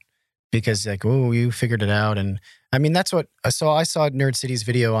information because like, oh, you figured it out. And I mean, that's what, so I saw Nerd City's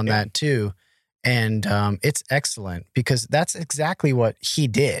video on that too. And it's excellent because that's exactly what he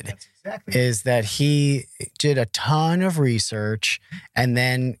did. Is that he did a ton of research and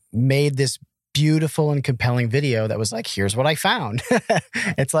then made this beautiful and compelling video that was like, here's what I found.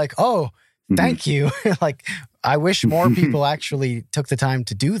 It's like, oh, thank you. Like, I wish more people actually took the time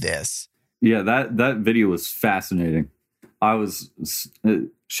to do this. Yeah, that video was fascinating.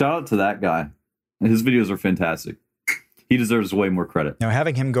 Shout out to that guy. His videos are fantastic. He deserves way more credit. Now,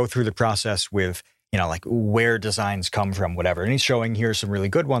 having him go through the process with, like where designs come from, whatever, and he's showing here's some really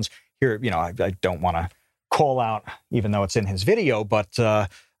good ones. Here, I don't want to call out, even though it's in his video, but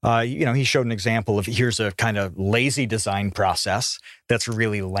he showed an example of here's a kind of lazy design process that's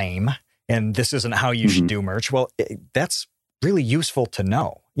really lame, and this isn't how you should do merch. Well, that's really useful to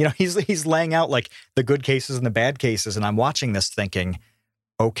know. He's laying out like the good cases and the bad cases, and I'm watching this thinking,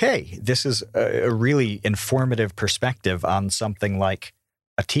 okay, this is a really informative perspective on something like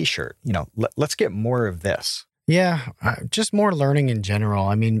a t-shirt. Let's get more of this. Yeah, just more learning in general.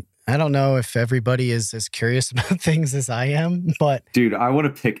 I mean, I don't know if everybody is as curious about things as I am, but dude, I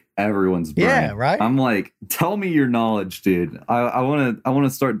want to pick everyone's brain. Yeah, right. I'm like, tell me your knowledge, dude. I want to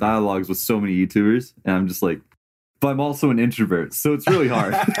start dialogues with so many YouTubers, and I'm just like, but I'm also an introvert, so it's really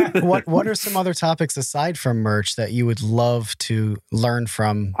hard. What are some other topics aside from merch that you would love to learn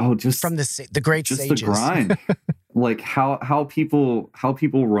from? Oh, just from the great just sages. The grind, like how people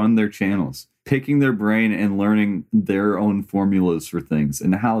run their channels, picking their brain and learning their own formulas for things,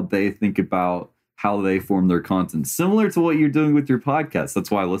 and how they think about how they form their content, similar to what you're doing with your podcast.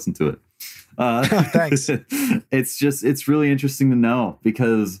 That's why I listen to it. Thanks. It's really interesting to know,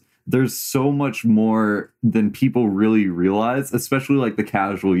 because there's so much more than people really realize, especially like the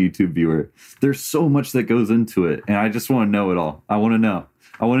casual YouTube viewer. There's so much that goes into it, and I just want to know it all. I want to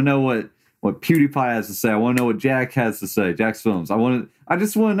know what PewDiePie has to say. I want to know what Jack has to say, Jack's Films. I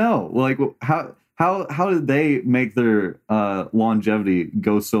just want to know, like, how did they make their longevity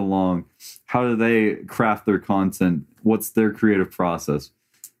go so long? How do they craft their content? What's their creative process?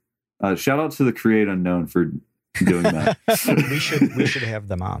 Shout out to the Create Unknown for doing that. we should have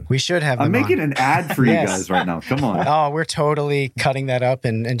them on. We should have them I'm making on. an ad for you guys right now. Come on. Oh, we're totally cutting that up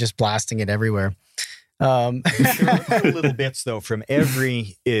and just blasting it everywhere. There are little bits though from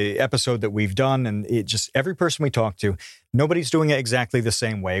every episode that we've done, and it just every person we talk to, nobody's doing it exactly the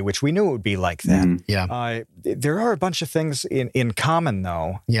same way, which we knew it would be like that. Yeah. There are a bunch of things in common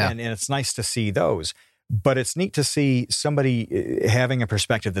though, and it's nice to see those. But it's neat to see somebody having a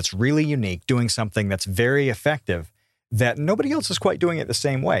perspective that's really unique, doing something that's very effective, that nobody else is quite doing it the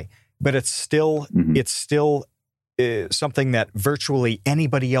same way. But it's still something that virtually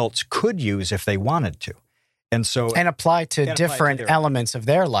anybody else could use if they wanted to. And apply to different elements of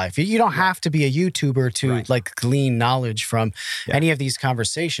their life. You don't have to be a YouTuber to like glean knowledge from any of these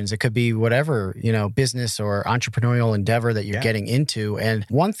conversations. It could be whatever, business or entrepreneurial endeavor that you're getting into. And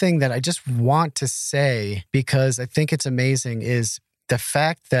one thing that I just want to say, because I think it's amazing, is the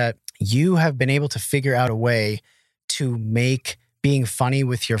fact that you have been able to figure out a way to make being funny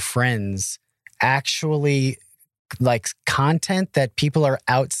with your friends actually like content that people are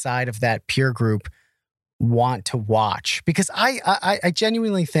outside of that peer group want to watch. Because I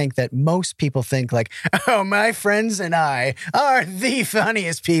genuinely think that most people think like, oh, my friends and I are the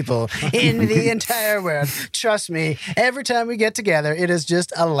funniest people in the entire world. Trust me, every time we get together, it is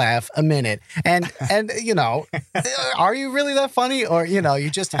just a laugh a minute. And are you really that funny? Or, you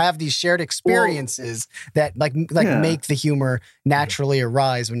just have these shared experiences that make the humor naturally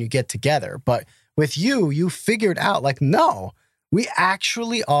arise when you get together. But with you figured out like, no, we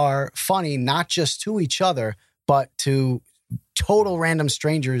actually are funny, not just to each other, but to total random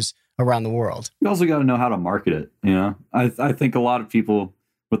strangers around the world. You also got to know how to market it. I think a lot of people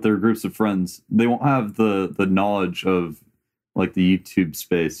with their groups of friends, they won't have the knowledge of like the YouTube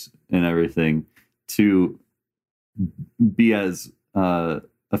space and everything to be as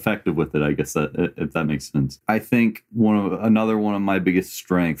effective with it. I guess if that makes sense. I think another one of my biggest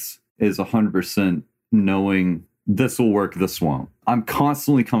strengths is 100% knowing this will work, this won't. I'm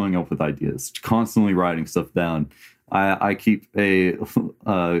constantly coming up with ideas, constantly writing stuff down. I keep a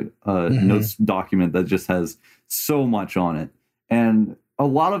notes document that just has so much on it. And a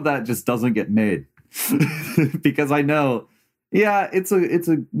lot of that just doesn't get made because I know, it's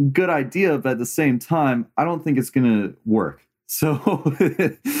a good idea, but at the same time, I don't think it's going to work. So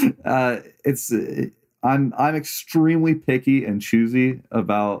I'm extremely picky and choosy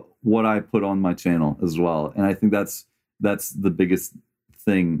about what I put on my channel as well. And I think that's the biggest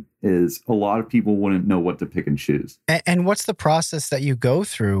thing, is a lot of people wouldn't know what to pick and choose. And what's the process that you go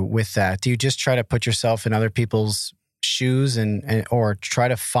through with that? Do you just try to put yourself in other people's shoes or try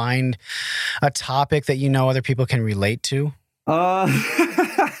to find a topic that other people can relate to?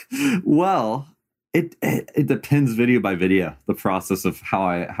 Well, it depends video by video, the process of how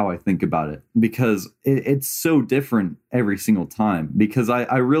I think about it, because it's so different every single time, because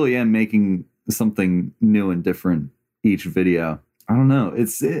I really am making something new and different each video. I don't know.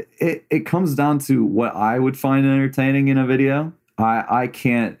 It comes down to what I would find entertaining in a video. I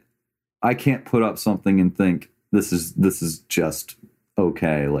can't I can't put up something and think this is just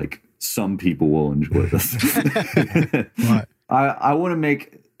okay. Like some people will enjoy this. What? I want to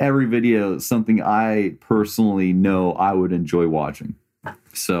make every video something I personally know I would enjoy watching.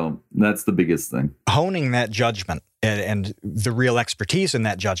 So that's the biggest thing. Honing that judgment and the real expertise in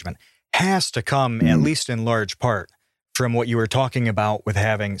that judgment has to come, at least in large part, from what you were talking about with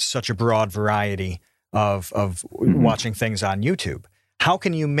having such a broad variety of watching things on YouTube. How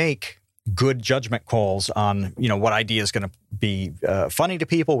can you make good judgment calls on, what idea is going to be funny to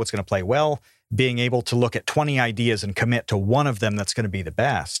people, what's going to play well, being able to look at 20 ideas and commit to one of them that's going to be the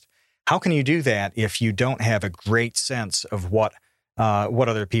best? How can you do that if you don't have a great sense of what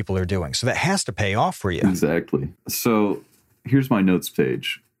other people are doing? So that has to pay off for you. Exactly. So here's my notes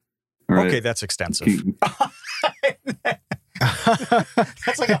page. All right. Okay, that's extensive.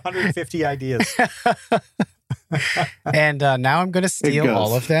 That's like 150 ideas. And now I'm going to steal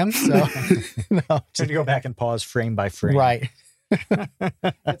all of them. So no, to go back and pause frame by frame. Right.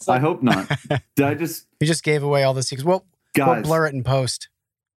 I hope not. You just gave away all the secrets. Well, guys, we'll blur it in post.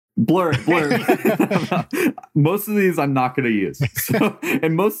 Blur it. Most of these I'm not going to use. So,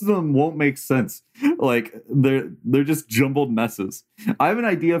 and most of them won't make sense. Like they're just jumbled messes. I have an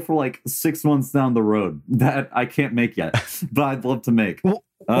idea for like 6 months down the road that I can't make yet, but I'd love to make.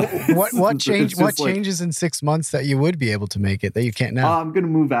 What changes in 6 months that you would be able to make it that you can't now? I'm going to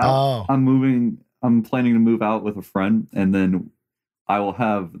move out. Oh. I'm planning to move out with a friend, and then I will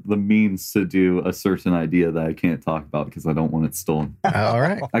have the means to do a certain idea that I can't talk about because I don't want it stolen. All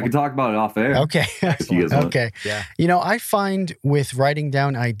right. I can talk about it off air. Okay. If you guys want. Okay. Yeah. I find with writing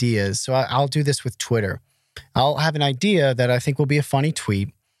down ideas, so I'll do this with Twitter. I'll have an idea that I think will be a funny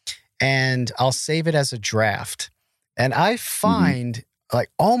tweet, and I'll save it as a draft. And I find like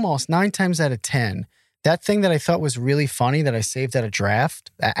almost 9 times out of 10, that thing that I thought was really funny that I saved as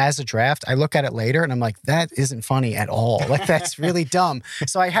a draft, I look at it later and I'm like, that isn't funny at all. Like, that's really dumb.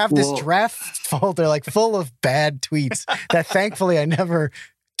 So I have this draft folder like full of bad tweets that thankfully I never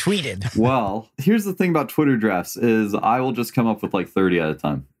tweeted. Well, here's the thing about Twitter drafts is I will just come up with like 30 at a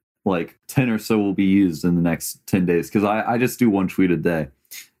time. Like 10 or so will be used in the next 10 days because I just do 1 tweet a day.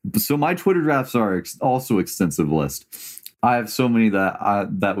 So my Twitter drafts are also extensive list. I have so many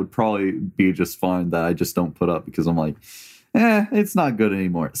that would probably be just fine that I just don't put up because I'm like, it's not good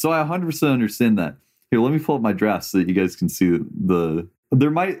anymore. So I 100% understand that. Here, let me pull up my draft so that you guys can see there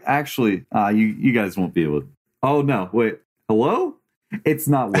might actually, you guys won't be able to. Oh, no, wait. Hello? It's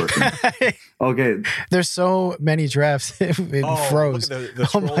not working. Okay. There's so many drafts. It froze. Look at the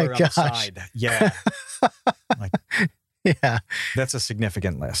scroller on the side. Yeah. Yeah. That's a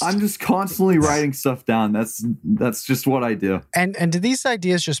significant list. I'm just constantly writing stuff down. That's just what I do. And do these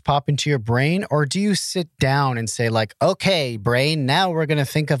ideas just pop into your brain, or do you sit down and say like, okay, brain, now we're going to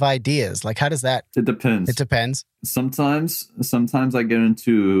think of ideas? Like, how does that? It depends. It depends. Sometimes I get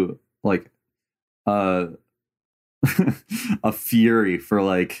into like a fury for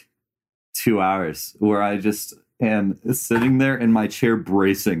like 2 hours where I just am sitting there in my chair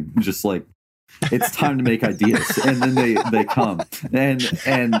bracing, just like, it's time to make ideas, and then they come, and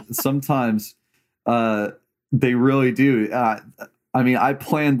sometimes they really do. I mean, I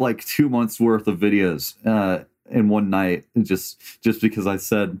planned like 2 months worth of videos in one night, just because I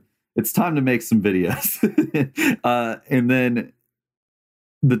said it's time to make some videos, and then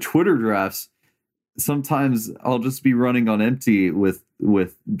the Twitter drafts. Sometimes I'll just be running on empty with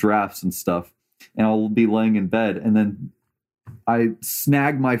drafts and stuff, and I'll be laying in bed, and then I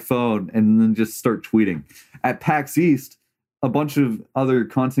snag my phone and then just start tweeting. At PAX East, a bunch of other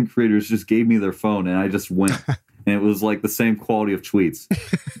content creators just gave me their phone and I just went. And it was like the same quality of tweets.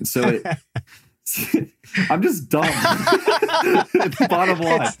 So I'm just dumb. Bottom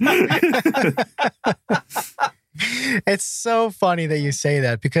line. It's so funny that you say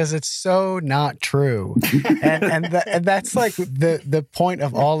that because it's so not true. And that's like the point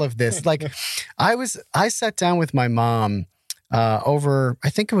of all of this. Like I sat down with my mom I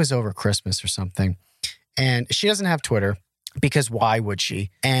think it was over Christmas or something. And she doesn't have Twitter because why would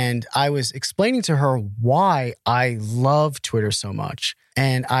she? And I was explaining to her why I love Twitter so much.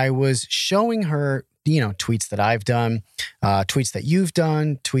 And I was showing her, tweets that I've done, tweets that you've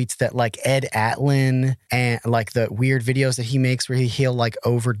done, tweets that like Ed Atlin and like the weird videos that he makes where he'll like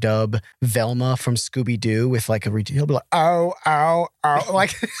overdub Velma from Scooby-Doo with like he'll be like, oh, ow, ow,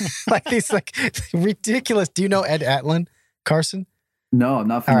 like these like ridiculous. Do you know Ed Atlin? Carson? No, I'm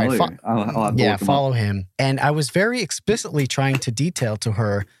not familiar. Right, I'll have to follow him. And I was very explicitly trying to detail to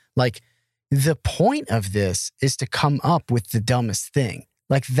her, like, the point of this is to come up with the dumbest thing.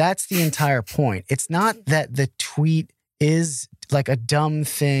 Like, that's the entire point. It's not that the tweet is like a dumb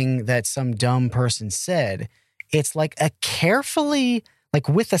thing that some dumb person said. It's like a carefully, like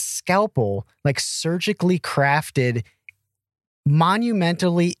with a scalpel, like surgically crafted,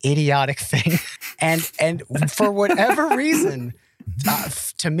 monumentally idiotic thing. And for whatever reason,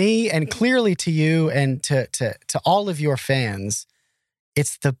 to me and clearly to you and to all of your fans,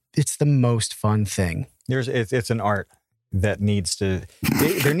 it's the most fun thing. It's an art that needs to,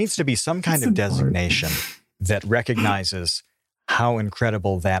 there needs to be some kind of designation that recognizes how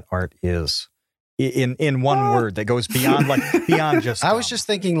incredible that art is in one word that goes beyond just I was just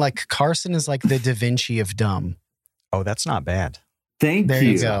thinking like Carson is like the Da Vinci of dumb. Oh, that's not bad. There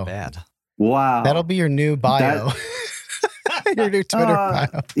you go. Not bad. Wow. That'll be your new bio. Your new Twitter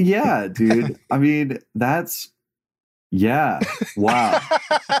bio. Yeah, dude. I mean, wow.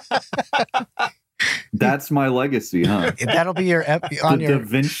 That's my legacy, huh? That'll be your Da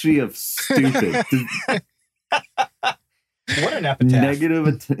Vinci of stupid. What an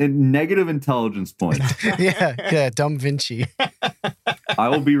epitaph. Negative intelligence point. yeah, dumb Vinci. I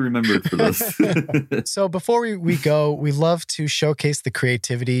will be remembered for this. So before we go, we love to showcase the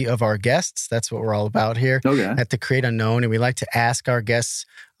creativity of our guests. That's what we're all about here at the Create Unknown. And we like to ask our guests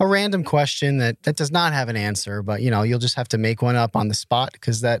a random question that does not have an answer, but you'll just have to make one up on the spot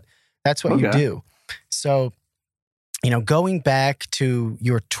because that's what you do. So, going back to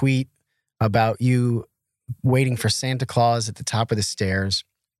your tweet about you waiting for Santa Claus at the top of the stairs,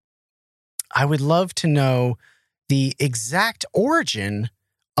 I would love to know the exact origin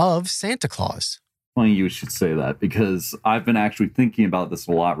of Santa Claus. Funny you should say that because I've been actually thinking about this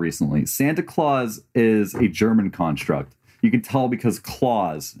a lot recently. Santa Claus is a German construct. You can tell because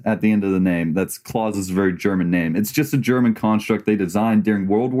Claus at the end of the name, Claus is a very German name. It's just a German construct they designed during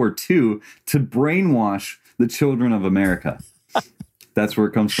World War II to brainwash the children of America. That's where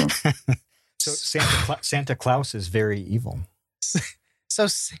it comes from. So Santa Claus is very evil. So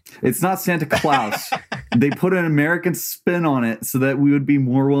it's not Santa Claus. They put an American spin on it so that we would be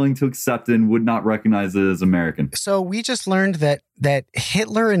more willing to accept it and would not recognize it as American. So we just learned that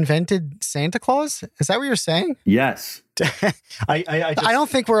Hitler invented Santa Claus? Is that what you're saying? Yes. I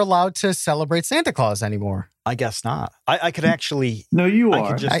don't think we're allowed to celebrate Santa Claus anymore. I guess not. I could actually... No, you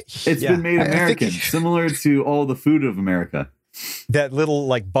are. It's been made American, similar to all the food of America. That little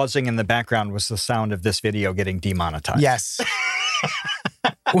like buzzing in the background was the sound of this video getting demonetized. Yes.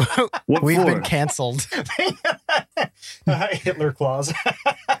 We've been canceled. Hitler Claus.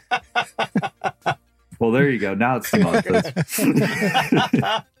 Well, there you go. Now it's demonetized.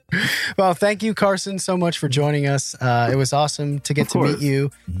 Well, thank you, Carson, so much for joining us. It was awesome to get to meet you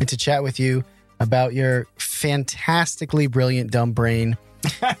and to chat with you about your fantastically brilliant dumb brain.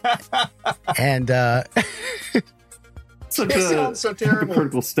 And sounds so terrible.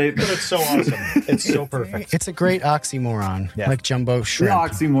 Critical statement. But it's so awesome. It's so perfect. It's a great oxymoron, like jumbo shrimp.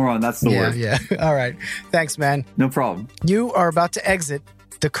 The oxymoron, that's the word. Yeah. All right. Thanks, man. No problem. You are about to exit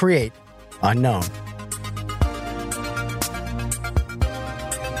the Create Unknown.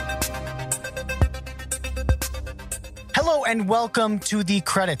 Hello and welcome to the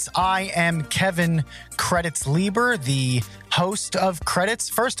Credits. I am Kevin Credits Lieber, the host of Credits.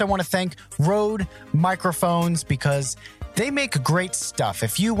 First, I want to thank Rode Microphones because they make great stuff.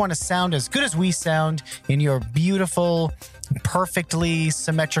 If you want to sound as good as we sound in your beautiful, perfectly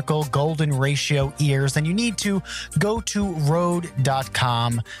symmetrical golden ratio ears, then you need to go to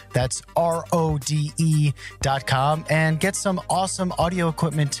Rode.com. That's RODE.com and get some awesome audio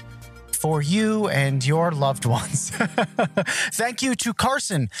equipment for you and your loved ones. Thank you to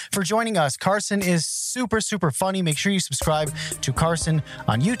Carson for joining us. Carson is super, super funny. Make sure you subscribe to Carson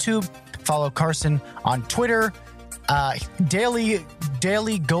on YouTube. Follow Carson on Twitter. Daily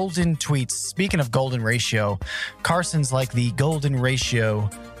golden tweets. Speaking of golden ratio, Carson's like the golden ratio,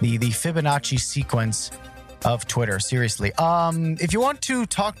 the Fibonacci sequence of Twitter. Seriously. If you want to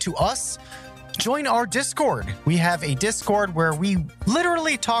talk to us, join our Discord. We have a Discord where we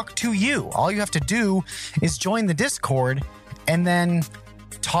literally talk to you. All you have to do is join the Discord and then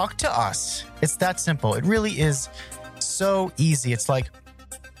talk to us. It's that simple. It really is so easy. It's like,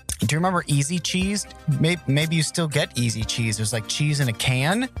 do you remember Easy Cheese? Maybe you still get Easy Cheese. It was like cheese in a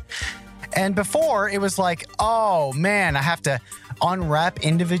can. And before, it was like, oh man, I have to unwrap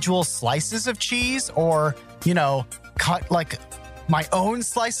individual slices of cheese or, cut like my own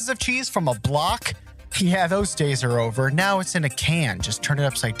slices of cheese from a block. Yeah, those days are over. Now it's in a can. Just turn it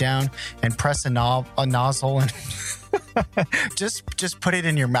upside down and press a nozzle and just put it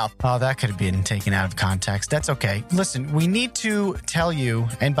in your mouth. Oh, that could have been taken out of context. That's okay. Listen, we need to tell you,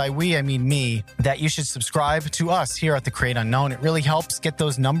 and by we, I mean me, that you should subscribe to us here at the Create Unknown. It really helps get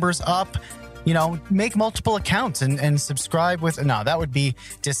those numbers up. make multiple accounts and subscribe with, no, that would be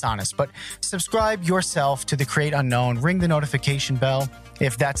dishonest, but subscribe yourself to the Create Unknown, ring the notification bell.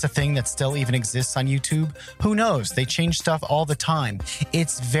 If that's a thing that still even exists on YouTube, who knows? They change stuff all the time.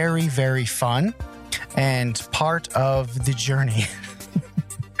 It's very, very fun and part of the journey.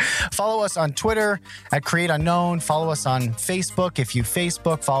 Follow us on Twitter at Create Unknown. Follow us on Facebook if you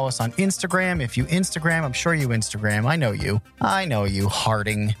Facebook. Follow us on Instagram if you Instagram. I'm sure you Instagram. I know you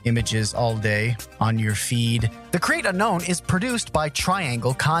hearting images all day on your feed. The Create Unknown is produced by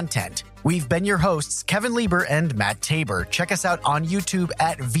Triangle Content. We've been your hosts, Kevin Lieber and Matt Tabor. Check us out on YouTube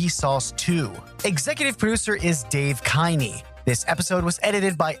at Vsauce2. Executive producer is Dave Kiney. This episode was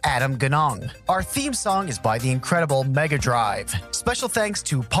edited by Adam Ganong. Our theme song is by the incredible Mega Drive. Special thanks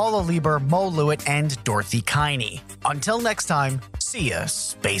to Paula Lieber, Mo Lewitt, and Dorothy Kiney. Until next time, see ya,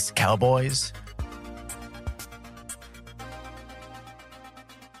 Space Cowboys.